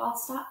fairy, they all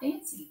stopped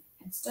dancing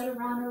and stood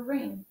around her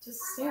ring to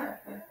stare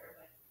at her.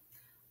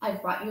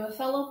 "I've brought you a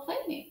playfellow,"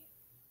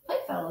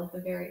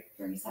 the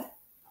fairy said.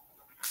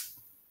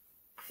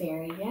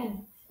 Fairy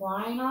again,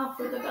 flying off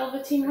with the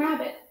Velveteen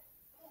rabbit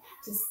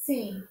to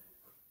see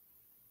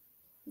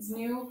his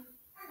new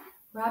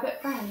rabbit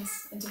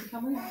friends and to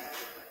become real.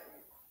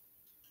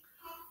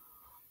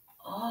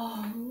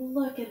 Oh,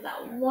 look at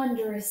that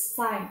wondrous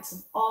sight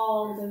of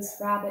all those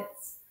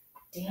rabbits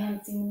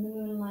dancing in the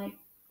moonlight.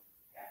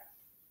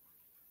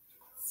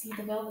 See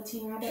the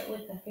Velveteen rabbit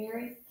with the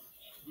fairy?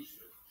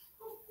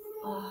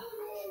 Oh,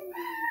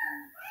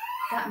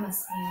 that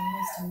must be the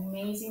most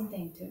amazing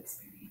thing to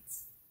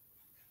experience.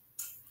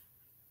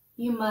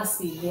 You must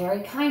be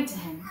very kind to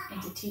him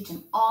and to teach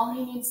him all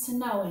he needs to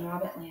know in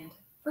Rabbitland,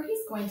 for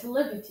he's going to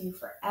live with you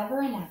forever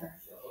and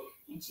ever.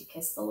 And she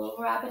kissed the little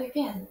rabbit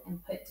again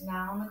and put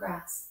down on the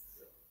grass.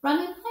 "Run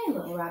and play,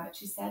 little rabbit,"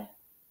 she said.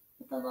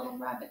 But the little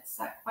rabbit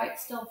sat quite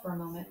still for a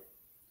moment.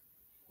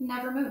 He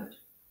never moved,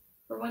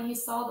 for when he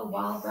saw the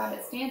wild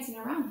rabbits dancing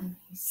around him,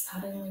 he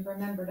suddenly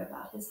remembered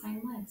about his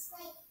hind legs.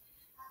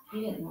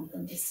 He didn't want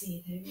them to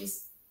see that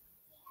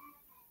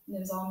it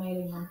was all made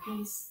in one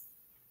piece.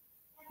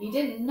 He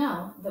didn't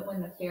know that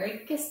when the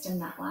fairy kissed him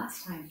that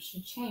last time,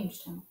 she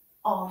changed him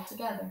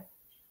altogether.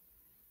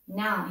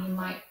 Now he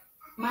might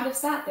have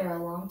sat there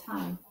a long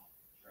time,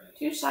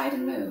 too shy to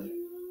move,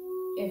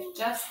 if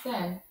just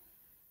then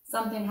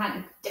something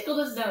hadn't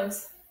tickled his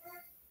nose.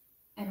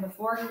 And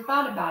before he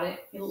thought about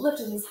it, he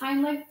lifted his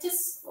hind leg to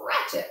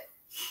scratch it.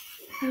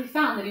 And he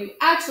found that he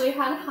actually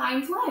had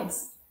hind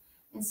legs.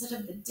 Instead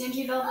of the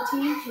dingy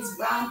velveteen, his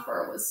brown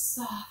fur was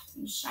soft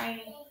and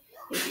shiny.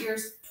 His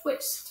ears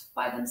twitched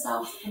by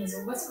themselves, and his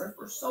whiskers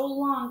were so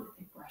long that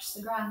they brushed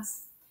the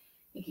grass.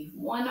 He gave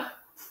one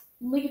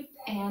leap,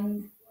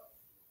 and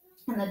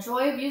the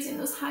joy of using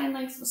those hind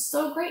legs was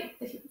so great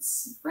that he would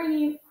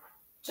spring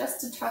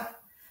just to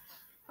truck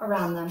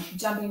around them,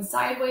 jumping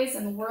sideways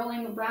and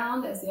whirling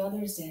around as the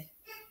others did.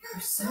 He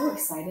was so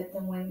excited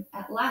that when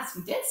at last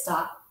he did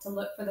stop to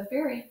look for the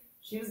fairy,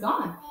 she was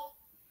gone.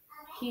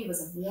 He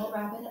was a real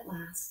rabbit at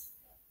last,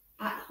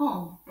 at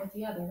home with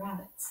the other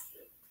rabbits.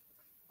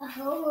 A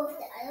home with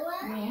the other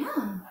one?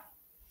 Yeah.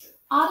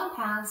 Autumn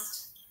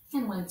passed,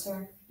 and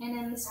winter, and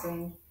in the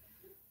spring,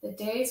 the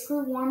days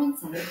grew warm and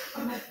sunny,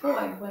 and the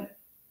boy went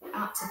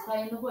out to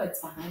play in the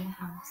woods behind the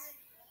house.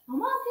 And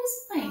while he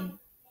was playing,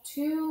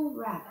 2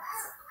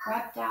 rabbits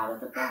crept out of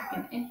the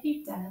bracken and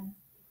peeped at him.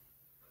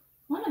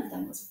 One of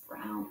them was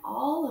brown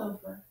all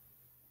over.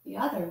 The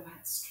other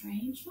had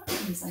strange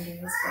markings under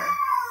his fur,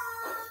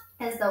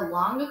 as though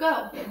long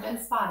ago he had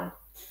been spotted,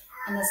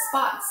 and the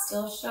spots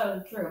still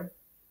showed through.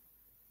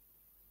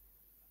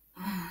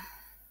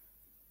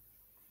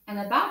 And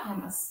about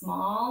him a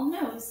small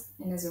nose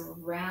and his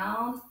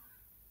round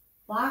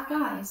black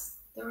eyes.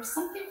 There was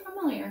something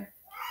familiar.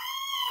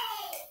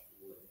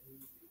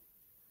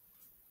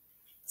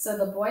 So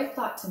the boy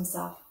thought to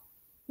himself,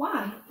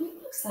 "Why, he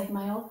looks like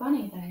my old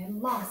bunny that I had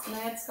lost when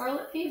I had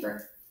scarlet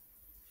fever."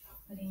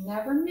 But he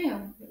never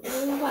knew it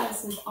really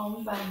was his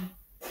own bunny,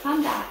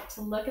 come back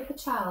to look at the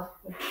child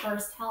who would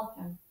first help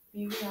him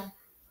be real.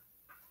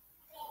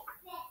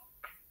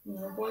 And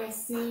the boy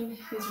has seen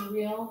his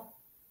real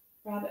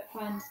rabbit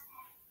friend.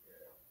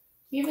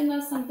 Even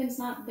though something's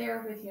not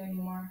there with you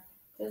anymore,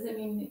 doesn't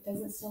mean it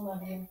doesn't still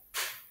love you.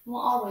 It will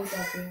always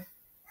love you.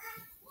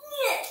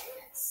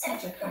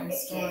 Such a kind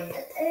story.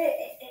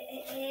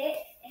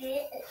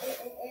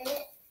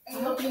 I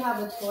hope you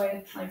have a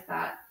toy like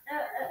that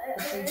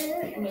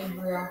you made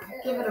real.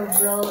 Give it a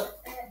real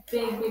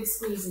big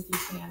squeeze if you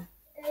can.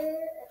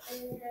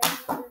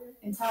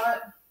 And tell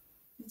it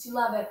that you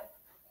love it.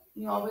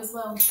 You always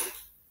will.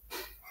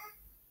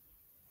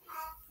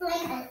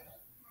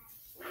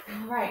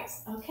 All right.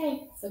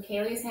 Okay. So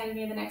Kaylee's handing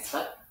me the next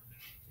book.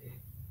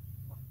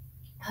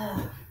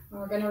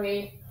 We're going to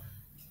read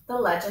The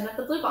Legend of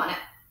the Bluebonnet.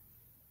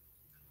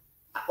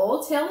 An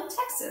Old Tale of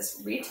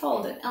Texas,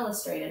 retold and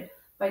illustrated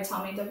by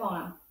Tomie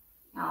DePaola.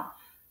 Now,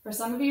 for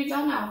some of you who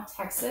don't know,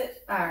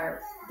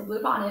 the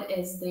bluebonnet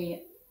is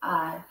the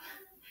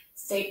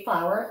state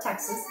flower of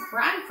Texas,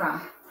 where I'm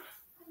from.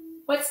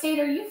 What state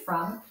are you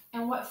from,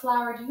 and what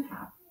flower do you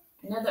have?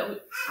 I know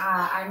that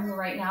I'm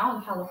right now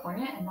in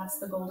California, and that's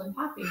the golden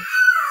poppy.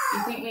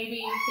 You think maybe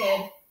you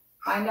could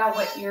find out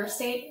what your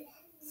state's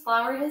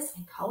flower is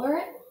and color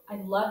it?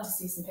 I'd love to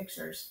see some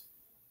pictures.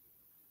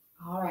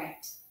 All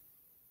right.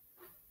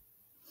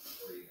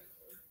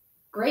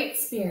 Great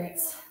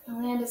spirits, the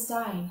land is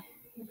dying.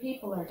 Your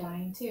people are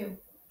dying too.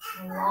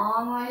 A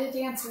long line of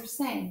dancers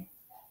sang,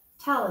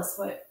 "Tell us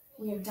what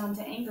we have done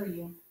to anger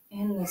you."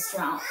 in this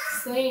drought.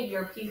 Save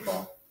your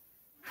people.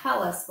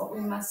 Tell us what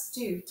we must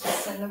do to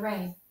send the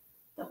rain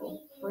that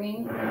will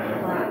bring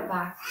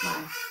back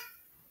life.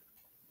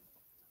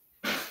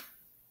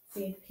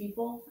 See the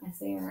people as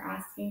they are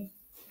asking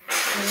the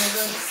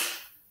universe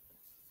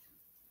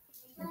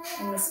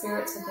and the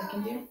spirits what they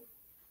can do.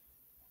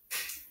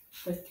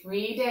 For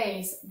 3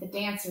 days, the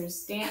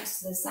dancers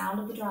danced to the sound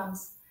of the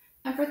drums,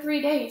 and for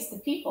 3 days, the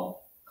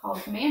people,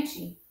 called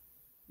Comanche,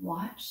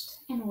 watched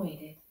and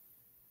waited.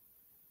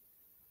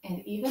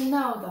 And even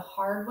though the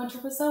hard winter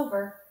was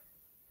over,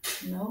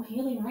 no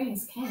healing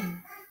rains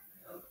came.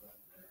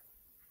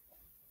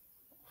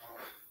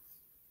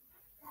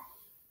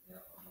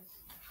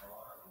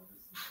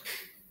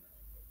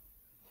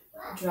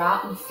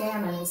 Drought and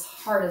famine was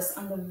hardest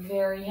on the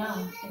very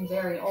young and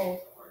very old.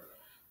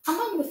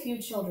 Among the few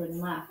children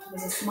left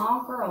was a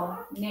small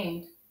girl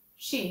named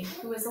She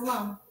Who Was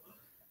Alone.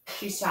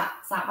 She sat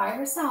by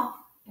herself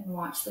and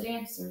watched the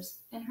dancers.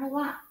 In her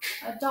lap,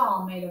 a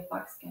doll made of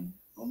buckskin,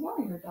 a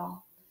warrior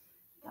doll.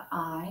 The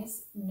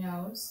eyes,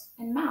 nose,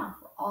 and mouth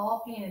were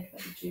all painted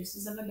with the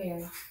juices of a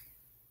berry,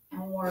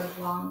 and wore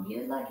long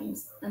beaded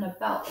leggings and a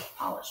belt of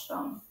polished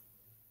bone.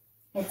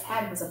 Its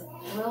head was of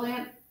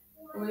brilliant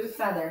blue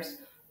feathers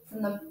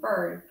from the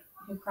bird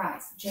who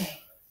cries,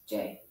 Jay,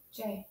 Jay,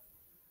 Jay.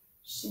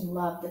 She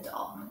loved the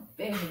doll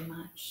very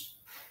much.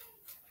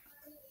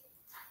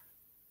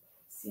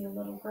 See a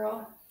little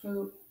girl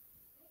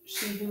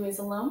She Who Is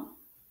Alone?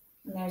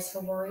 And there's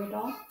her warrior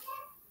doll.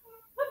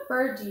 What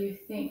bird do you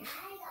think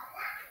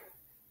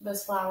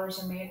those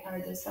flowers are made, or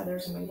those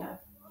feathers are made of?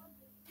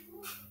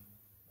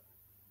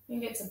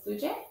 Think it's a blue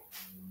jay?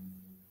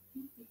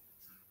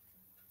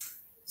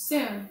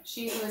 Soon,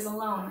 She Who Is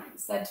Alone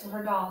said to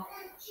her doll,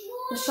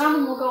 the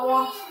shaman will go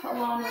off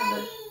alone at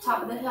the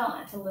top of the hill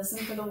to listen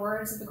for the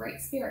words of the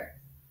Great Spirit,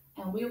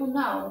 and we will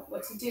know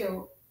what to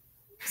do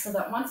so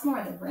that once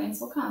more the rains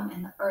will come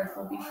and the earth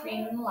will be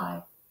green and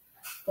alive.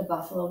 The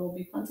buffalo will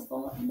be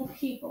plentiful and the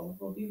people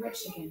will be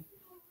rich again.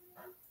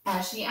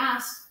 As she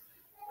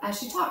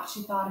talked,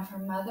 she thought of her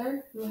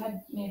mother who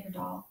had made her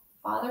doll,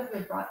 father who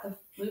had brought the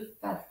blue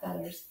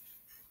feathers.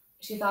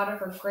 She thought of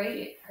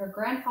her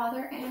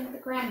grandfather and the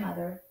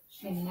grandmother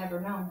she had never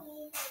known.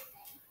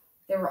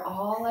 They were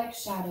all like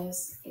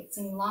shadows. It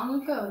seemed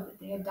long ago that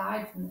they had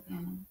died from the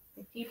famine.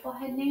 The people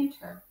had named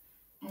her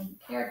and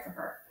cared for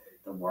her.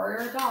 The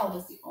warrior doll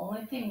was the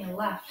only thing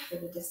left for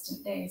the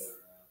distant days.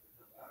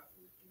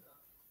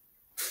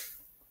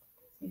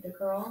 See the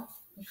girl?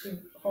 She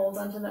holds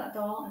onto that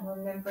doll and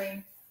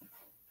remembering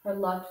her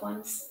loved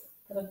ones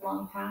that have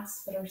long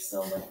passed but are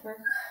still with her.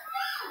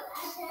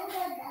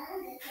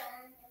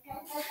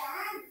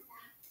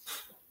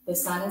 The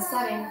sun is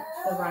setting,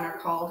 the runner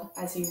called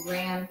as he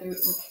ran through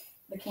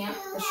the camp.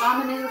 The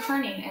shaman is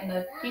returning, and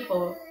the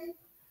people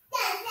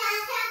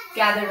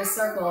gathered a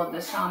circle.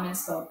 The shaman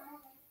spoke.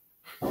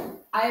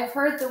 I have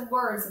heard the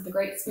words of the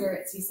great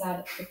spirits, he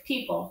said. The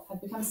people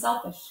have become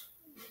selfish.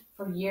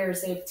 For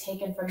years they have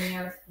taken from the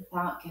earth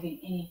without giving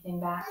anything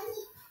back.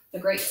 The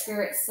great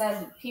spirits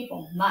said that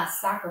people must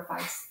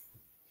sacrifice.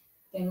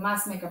 They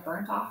must make a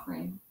burnt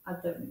offering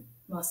of the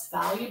most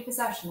valued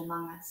possession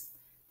among us.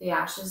 The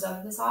ashes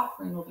of this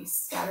offering will be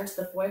scattered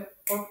to the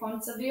four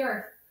points of the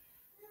earth,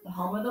 the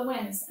home of the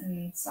winds,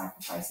 and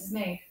sacrifices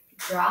made.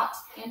 Drought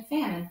and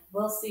famine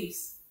will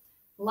cease.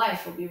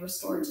 Life will be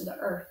restored to the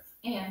earth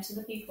and to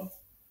the people.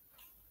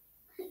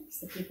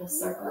 So the people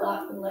circle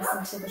up and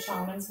listen to the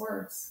shaman's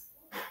words.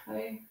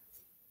 I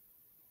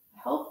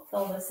hope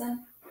they'll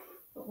listen,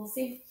 but we'll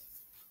see.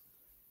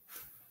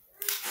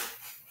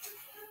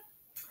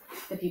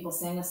 The people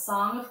sang a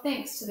song of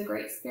thanks to the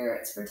great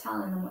spirits for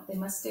telling them what they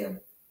must do.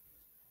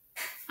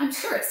 I'm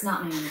sure it's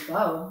not my own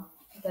bow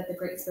that the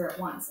great spirit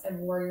wants, a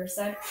warrior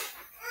said.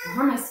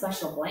 Or my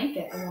special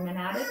blanket, a woman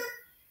added,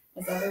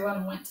 as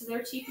everyone went to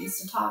their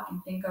teepees to talk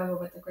and think over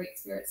what the great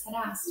spirits had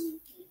asked.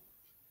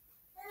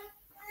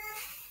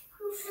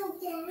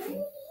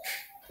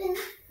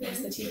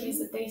 There's the teepees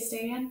that they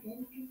stay in.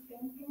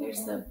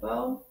 There's the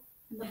bow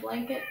and the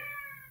blanket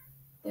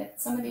that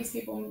some of these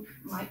people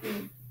might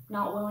be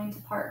not willing to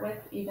part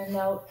with, even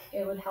though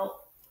it would help.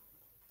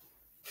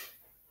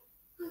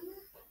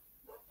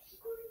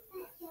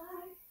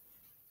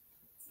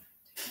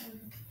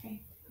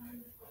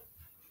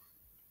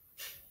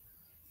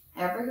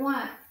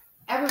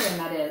 Everyone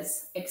that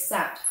is,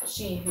 except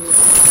she who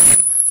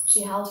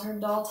she held her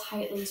doll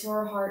tightly to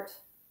her heart.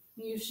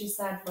 You, she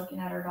said, looking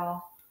at her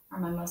doll, are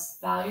my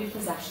most valued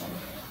possession.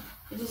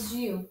 It is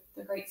you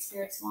the great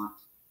spirits want.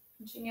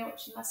 And she knew what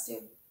she must do.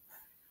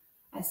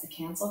 As the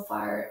cancel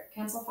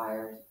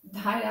fire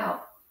died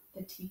out,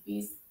 the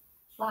teepee's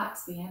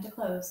flaps began to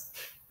close.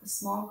 The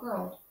small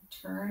girl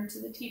returned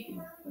to the teepee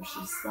where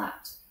she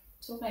slept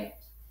to wait.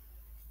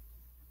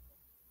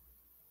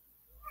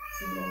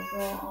 The little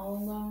girl all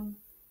alone,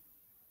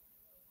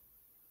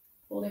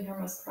 holding her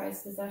most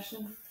prized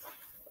possession.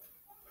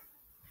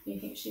 Do you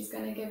think she's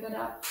going to give it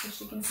up so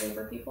she can save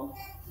her people?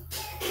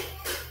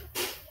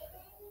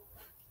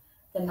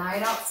 The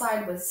night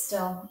outside was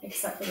still,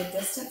 except for the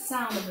distant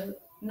sound of the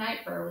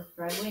night bird with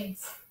red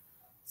wings.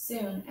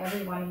 Soon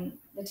everyone in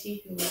the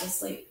teepee was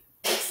asleep,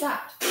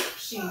 except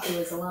she who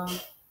was alone.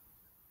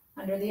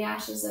 Under the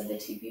ashes of the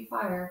teepee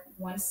fire,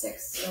 one stick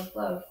still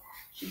glowed.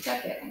 She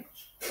took it and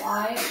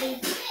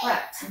quietly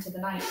crept into the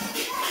night.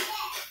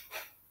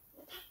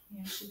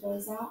 Here she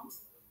goes out.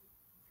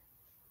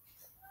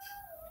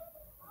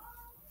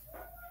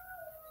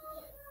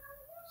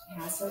 She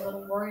has her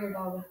little warrior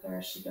doll with her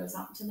as she goes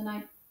out into the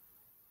night.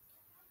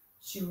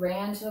 She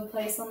ran to a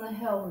place on the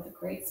hill where the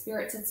great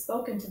spirits had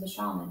spoken to the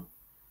shaman.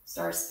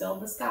 Stars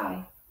filled the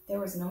sky. There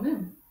was no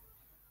moon.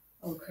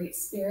 "Oh, great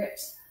spirit,"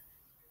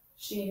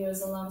 she who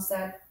was alone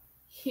said,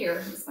 "here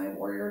is my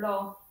warrior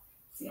doll.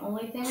 It's the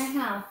only thing I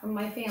have from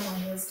my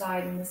family who has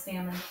died in this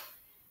famine.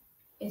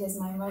 It is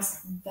my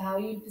most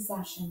valued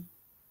possession.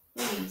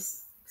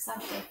 Please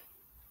accept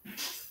it."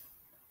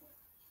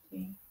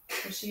 See,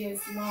 for she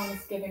is alone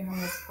is giving her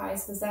most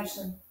prized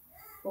possession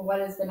for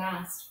what has been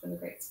asked from the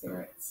great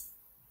spirits.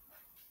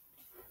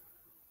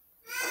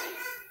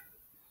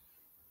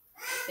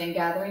 Then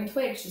gathering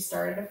twigs, she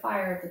started a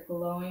fire at the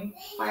glowing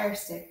fire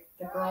stick.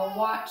 The girl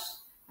watched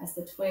as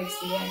the twigs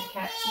began to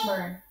catch and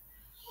burn.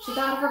 She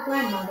thought of her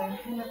grandmother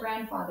and her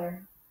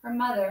grandfather, her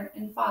mother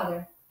and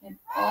father, and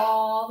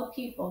all the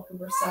people who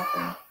were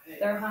suffering.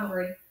 They're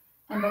hungry.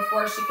 And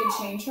before she could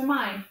change her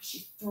mind,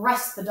 she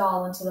thrust the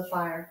doll into the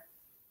fire.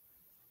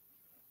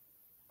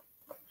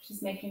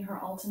 She's making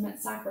her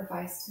ultimate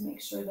sacrifice to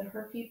make sure that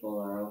her people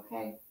are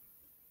okay.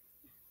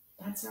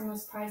 That's her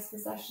most prized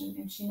possession,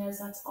 and she knows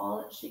that's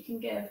all that she can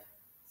give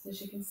so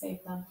she can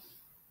save them.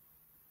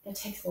 That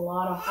takes a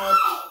lot of heart.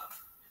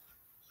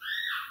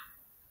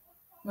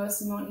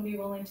 Most wouldn't be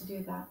willing to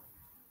do that.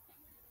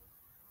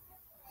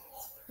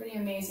 It's pretty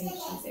amazing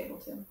that she's able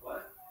to.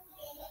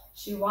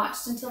 She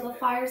watched until the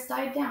fires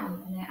died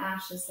down and the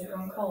ashes had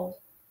grown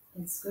cold,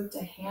 then scooped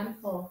a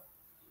handful.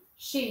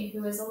 She,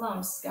 who is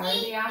alone,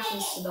 scattered the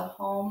ashes to the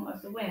home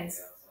of the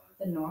winds,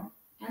 the north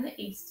and the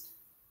east,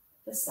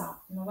 the south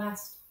and the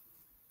west.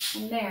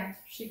 And there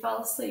she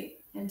fell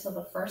asleep until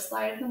the first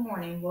light of the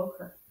morning woke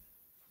her.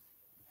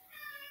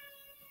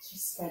 She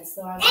spreads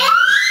the eyes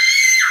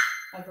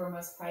of her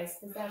most prized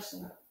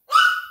possession.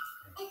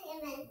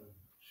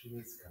 She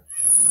needs to come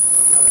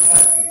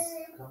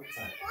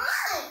inside.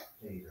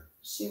 There you go.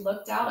 She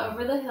looked out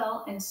over the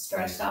hill and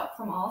stretched out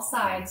from all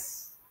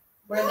sides.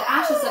 Where the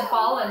ashes had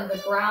fallen, the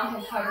ground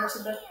had covered to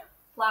the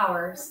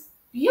flowers,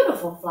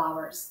 beautiful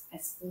flowers,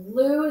 as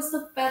blue as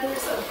the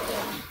feathers of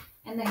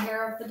the and the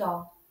hair of the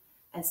doll,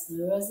 as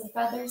blue as the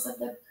feathers of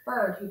the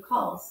bird who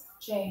calls,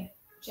 Jay,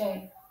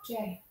 Jay,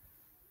 Jay.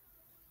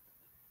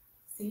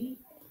 See?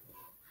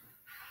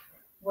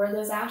 Were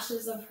those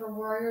ashes of her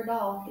warrior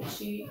doll that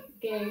she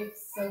gave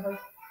so her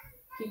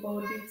people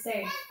would be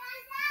saved,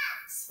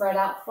 spread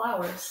out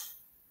flowers.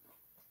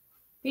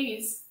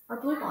 These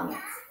are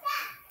bluebonnets.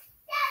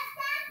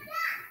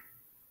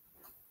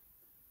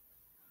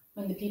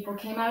 When the people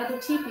came out of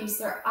their teepees,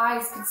 their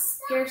eyes could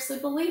scarcely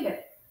believe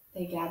it.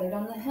 They gathered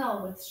on the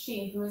hill with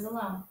she who was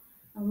alone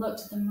and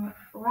looked at the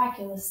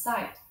miraculous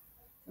sight.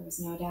 There was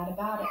no doubt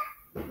about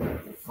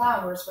it. The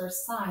flowers were a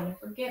sign of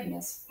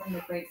forgiveness from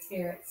the great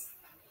spirits.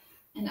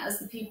 And as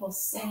the people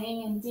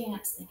sang and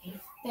danced, they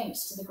gave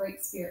thanks to the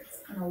great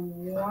spirits, and a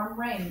warm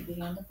rain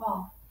began to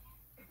fall.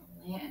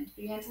 The land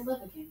began to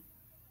live again.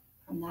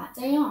 From that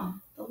day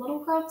on, the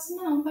little girl was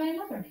known by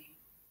another name,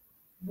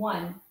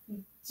 one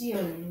who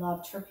dearly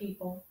loved her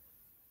people.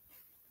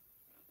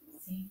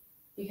 See,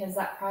 because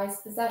that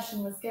prized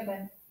possession was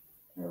given,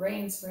 the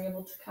rains were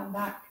able to come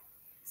back,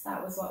 because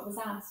that was what was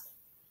asked.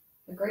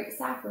 A great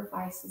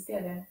sacrifice was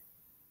given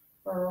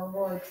for a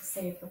reward to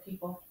save her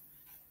people.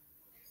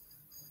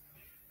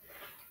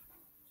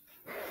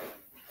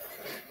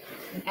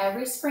 And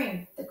every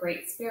spring, the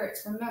great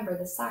spirits remember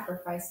the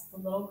sacrifice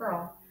of the little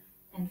girl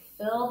and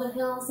fill the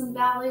hills and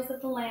valleys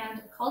of the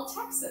land called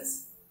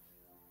Texas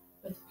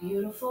with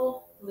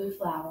beautiful blue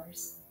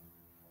flowers,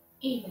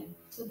 even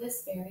to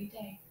this very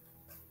day.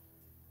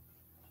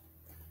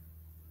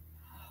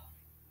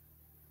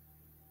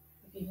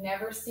 If you've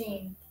never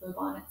seen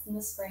bluebonnets in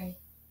the spring,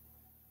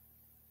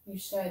 you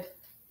should.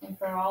 And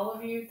for all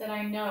of you that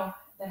I know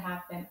that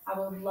have been, I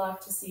would love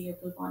to see your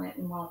bluebonnet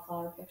and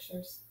wildflower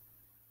pictures,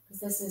 because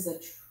this is a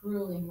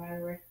truly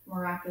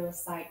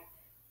miraculous sight.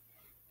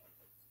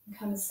 It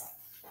comes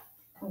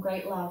from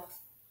great love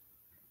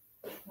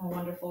and a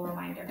wonderful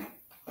reminder.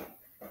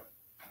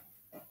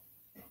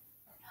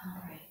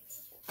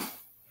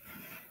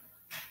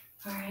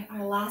 All right,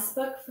 our last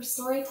book for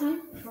story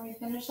time before we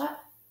finish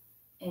up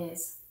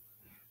is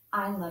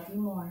I Love You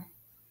More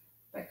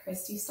by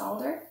Kristi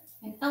Stalder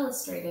and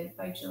illustrated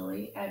by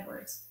Julie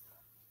Edwards.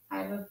 I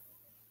have a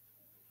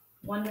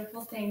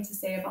wonderful thing to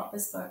say about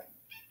this book.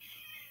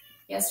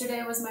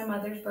 Yesterday was my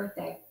mother's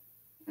birthday,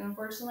 and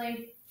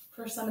unfortunately,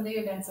 for some of the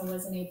events, I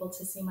wasn't able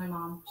to see my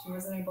mom. She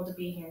wasn't able to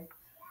be here.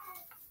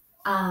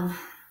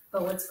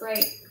 But what's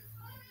great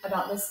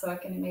about this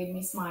book, and it made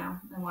me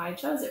smile, and why I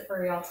chose it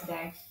for y'all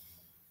today,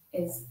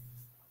 is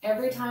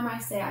every time I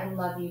say I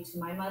love you to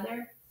my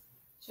mother,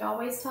 she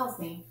always tells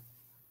me,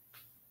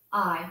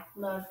 I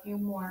love you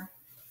more.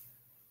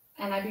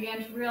 And I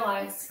began to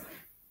realize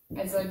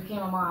as I became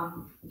a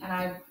mom, and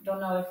I don't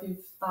know if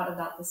you've thought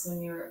about this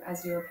as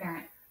you were a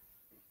parent,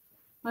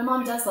 my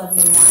mom does love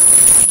me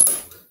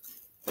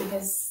more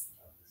because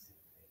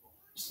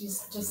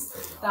she's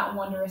just that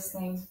wondrous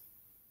thing.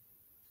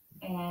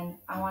 And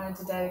I wanted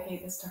to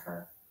dedicate this to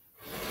her.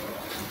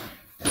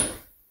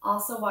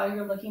 Also, while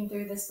you're looking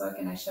through this book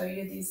and I show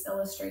you these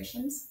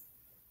illustrations,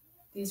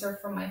 these are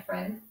from my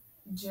friend,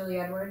 Julie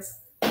Edwards.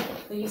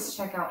 Please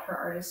check out her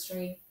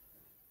artistry.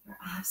 They're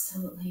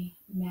absolutely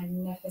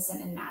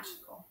magnificent and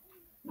magical.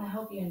 And I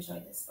hope you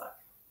enjoyed this book.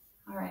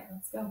 All right,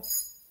 let's go.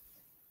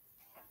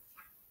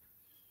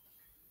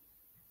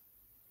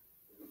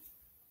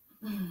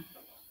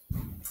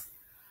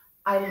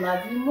 I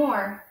love you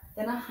more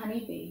than a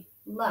honeybee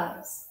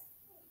loves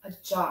a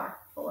jar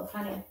full of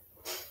honey.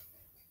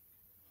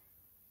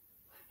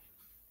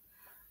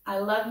 I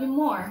love you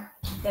more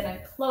than a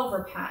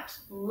clover patch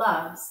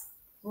loves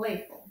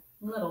playful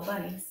little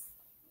bunnies.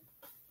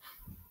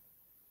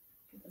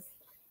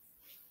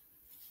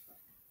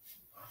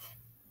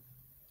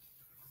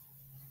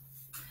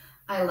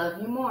 I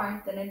love you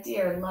more than a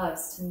deer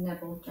loves to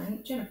nibble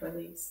juniper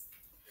leaves.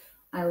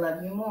 I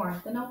love you more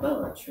than a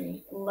willow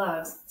tree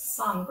loves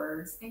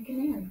songbirds and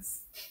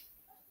canaries.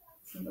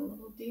 See the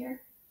little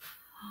deer?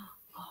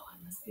 Oh,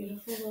 and those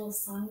beautiful little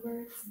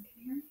songbirds and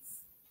canaries.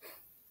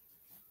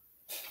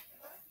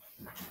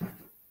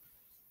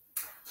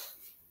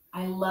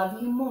 I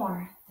love you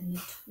more than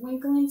the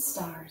twinkling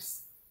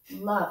stars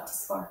love to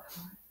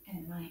sparkle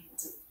at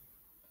night.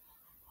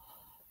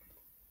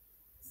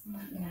 Isn't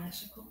that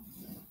magical?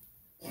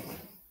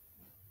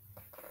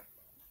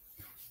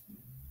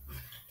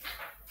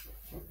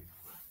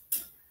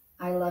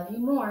 I love you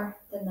more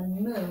than the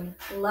moon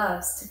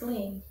loves to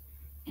gleam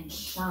and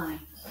shine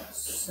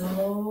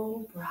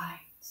so bright.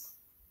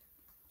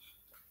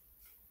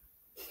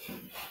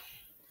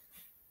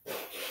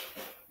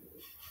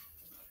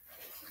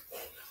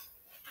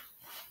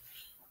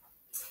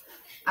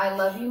 I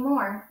love you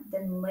more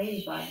than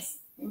ladybugs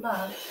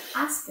love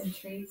aspen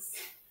trees.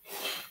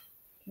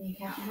 Can you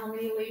count how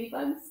many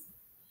ladybugs?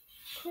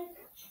 Quick.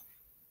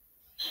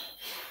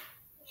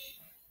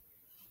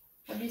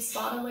 Have you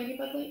spotted a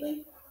ladybug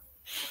lately?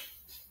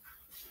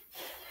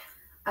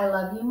 I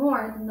love you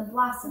more than the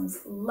blossoms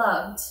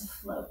love to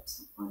float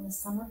on the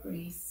summer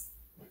breeze.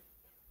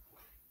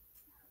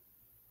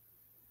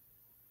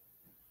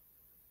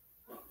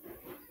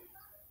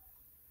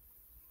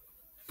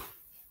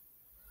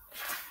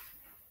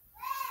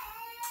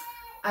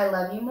 I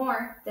love you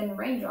more than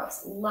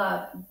raindrops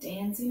love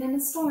dancing in a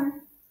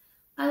storm.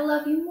 I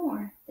love you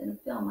more than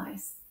field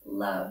mice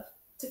love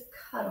to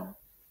cuddle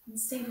and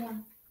stay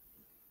warm.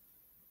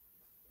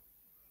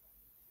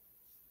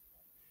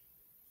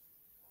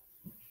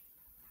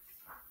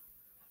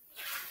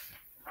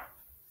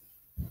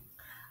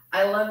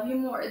 I love you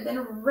more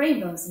than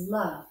rainbows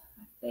love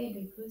a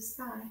baby blue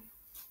sky.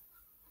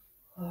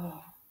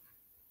 Oh,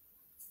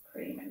 it's a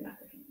pretty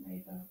magnificent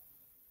rainbow.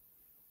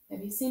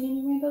 Have you seen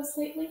any rainbows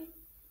lately?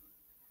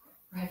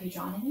 Or have you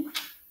drawn any?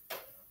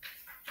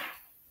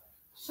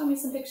 Show me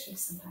some pictures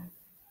sometime.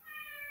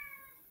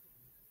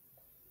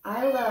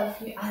 I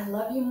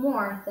love you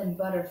more than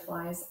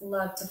butterflies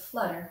love to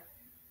flutter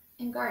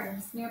in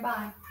gardens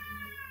nearby.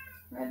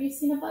 Or have you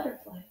seen a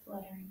butterfly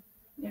fluttering?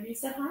 Have you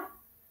said hi?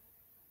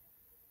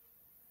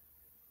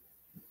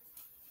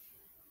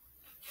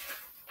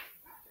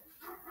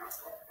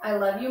 I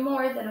love you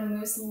more than a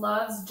moose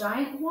loves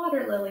giant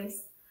water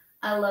lilies.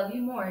 I love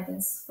you more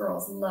than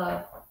squirrels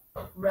love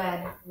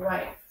red,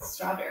 ripe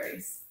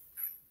strawberries.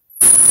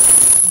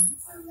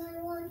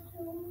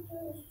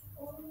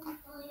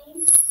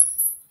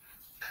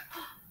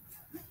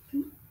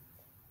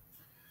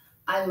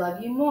 I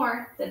love you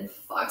more than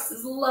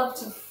foxes love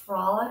to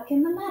frolic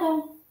in the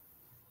meadow.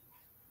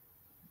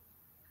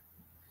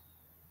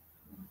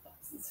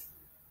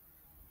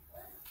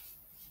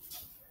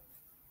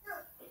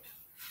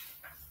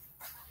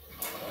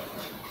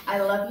 I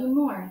love you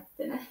more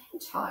than a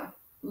hedgehog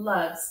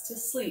loves to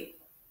sleep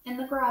in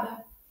the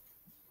grotto.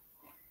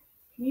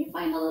 Can you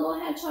find a little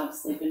hedgehog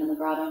sleeping in the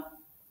grotto?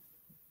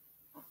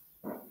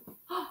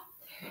 Oh,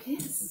 there it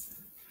is.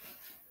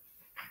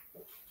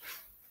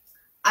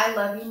 I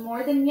love you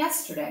more than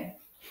yesterday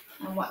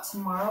and what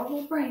tomorrow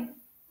will bring.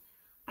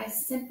 I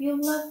simply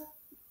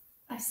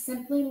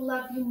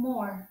love you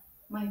more,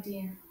 my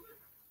dear.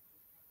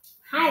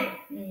 Hi.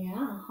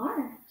 Yeah,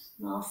 heart.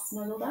 All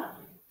snuggled up.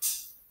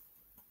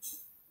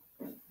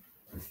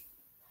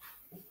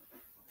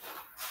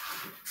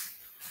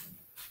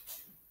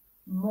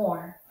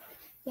 More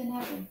than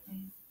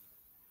everything.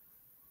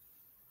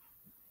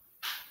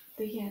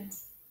 The end.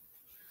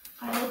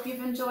 I hope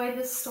you've enjoyed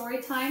this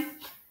story time.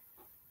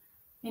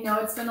 I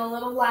know it's been a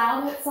little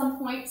loud at some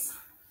points,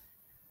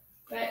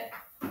 but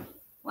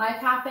life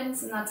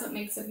happens, and that's what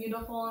makes it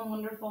beautiful and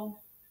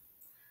wonderful.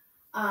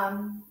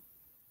 I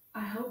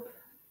hope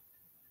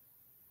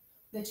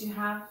that you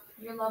have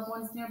your loved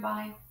ones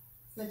nearby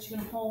so that you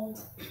can hold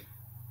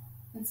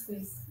and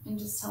squeeze and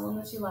just tell them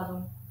that you love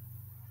them.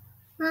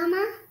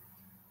 Mama,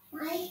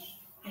 I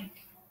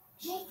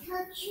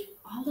touch you.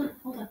 Hold on.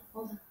 I know,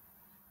 hold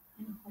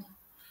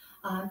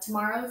on.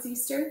 Tomorrow's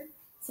Easter,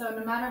 so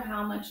no matter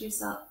how much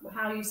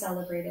how you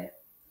celebrate it,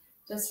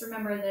 just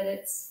remember that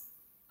it's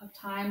a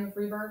time of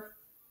rebirth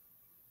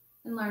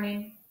and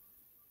learning,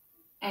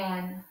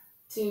 and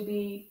to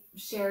be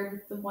shared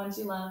with the ones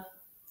you love.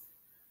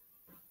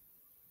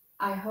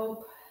 I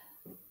hope,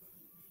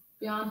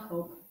 beyond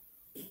hope,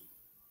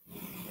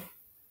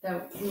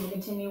 that we will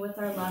continue with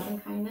our love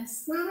and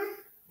kindness. Mama,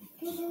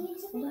 can you give me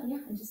something? Hold on, yeah,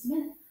 in just a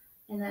minute.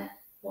 And that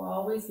we'll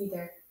always be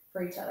there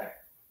for each other.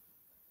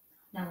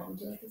 Now, what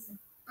would you like to say?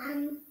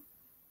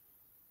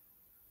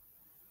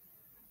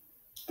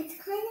 It's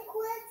kind of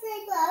cool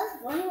outside, but I was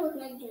wondering with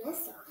my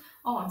dress on.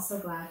 Oh, I'm so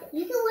glad.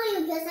 You can wear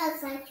your dress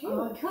outside too.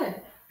 Oh, good.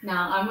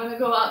 Now, I'm going to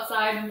go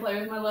outside and play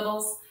with my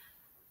littles.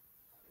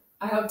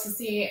 I hope to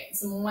see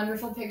some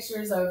wonderful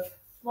pictures of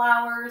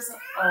flowers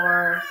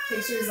or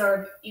pictures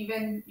of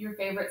even your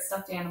favorite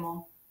stuffed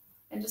animal.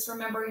 And just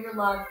remember you're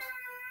loved.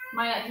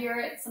 Might not hear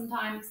it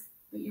sometimes,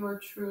 but you are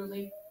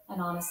truly and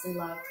honestly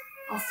loved.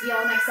 I'll see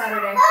y'all next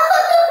Saturday.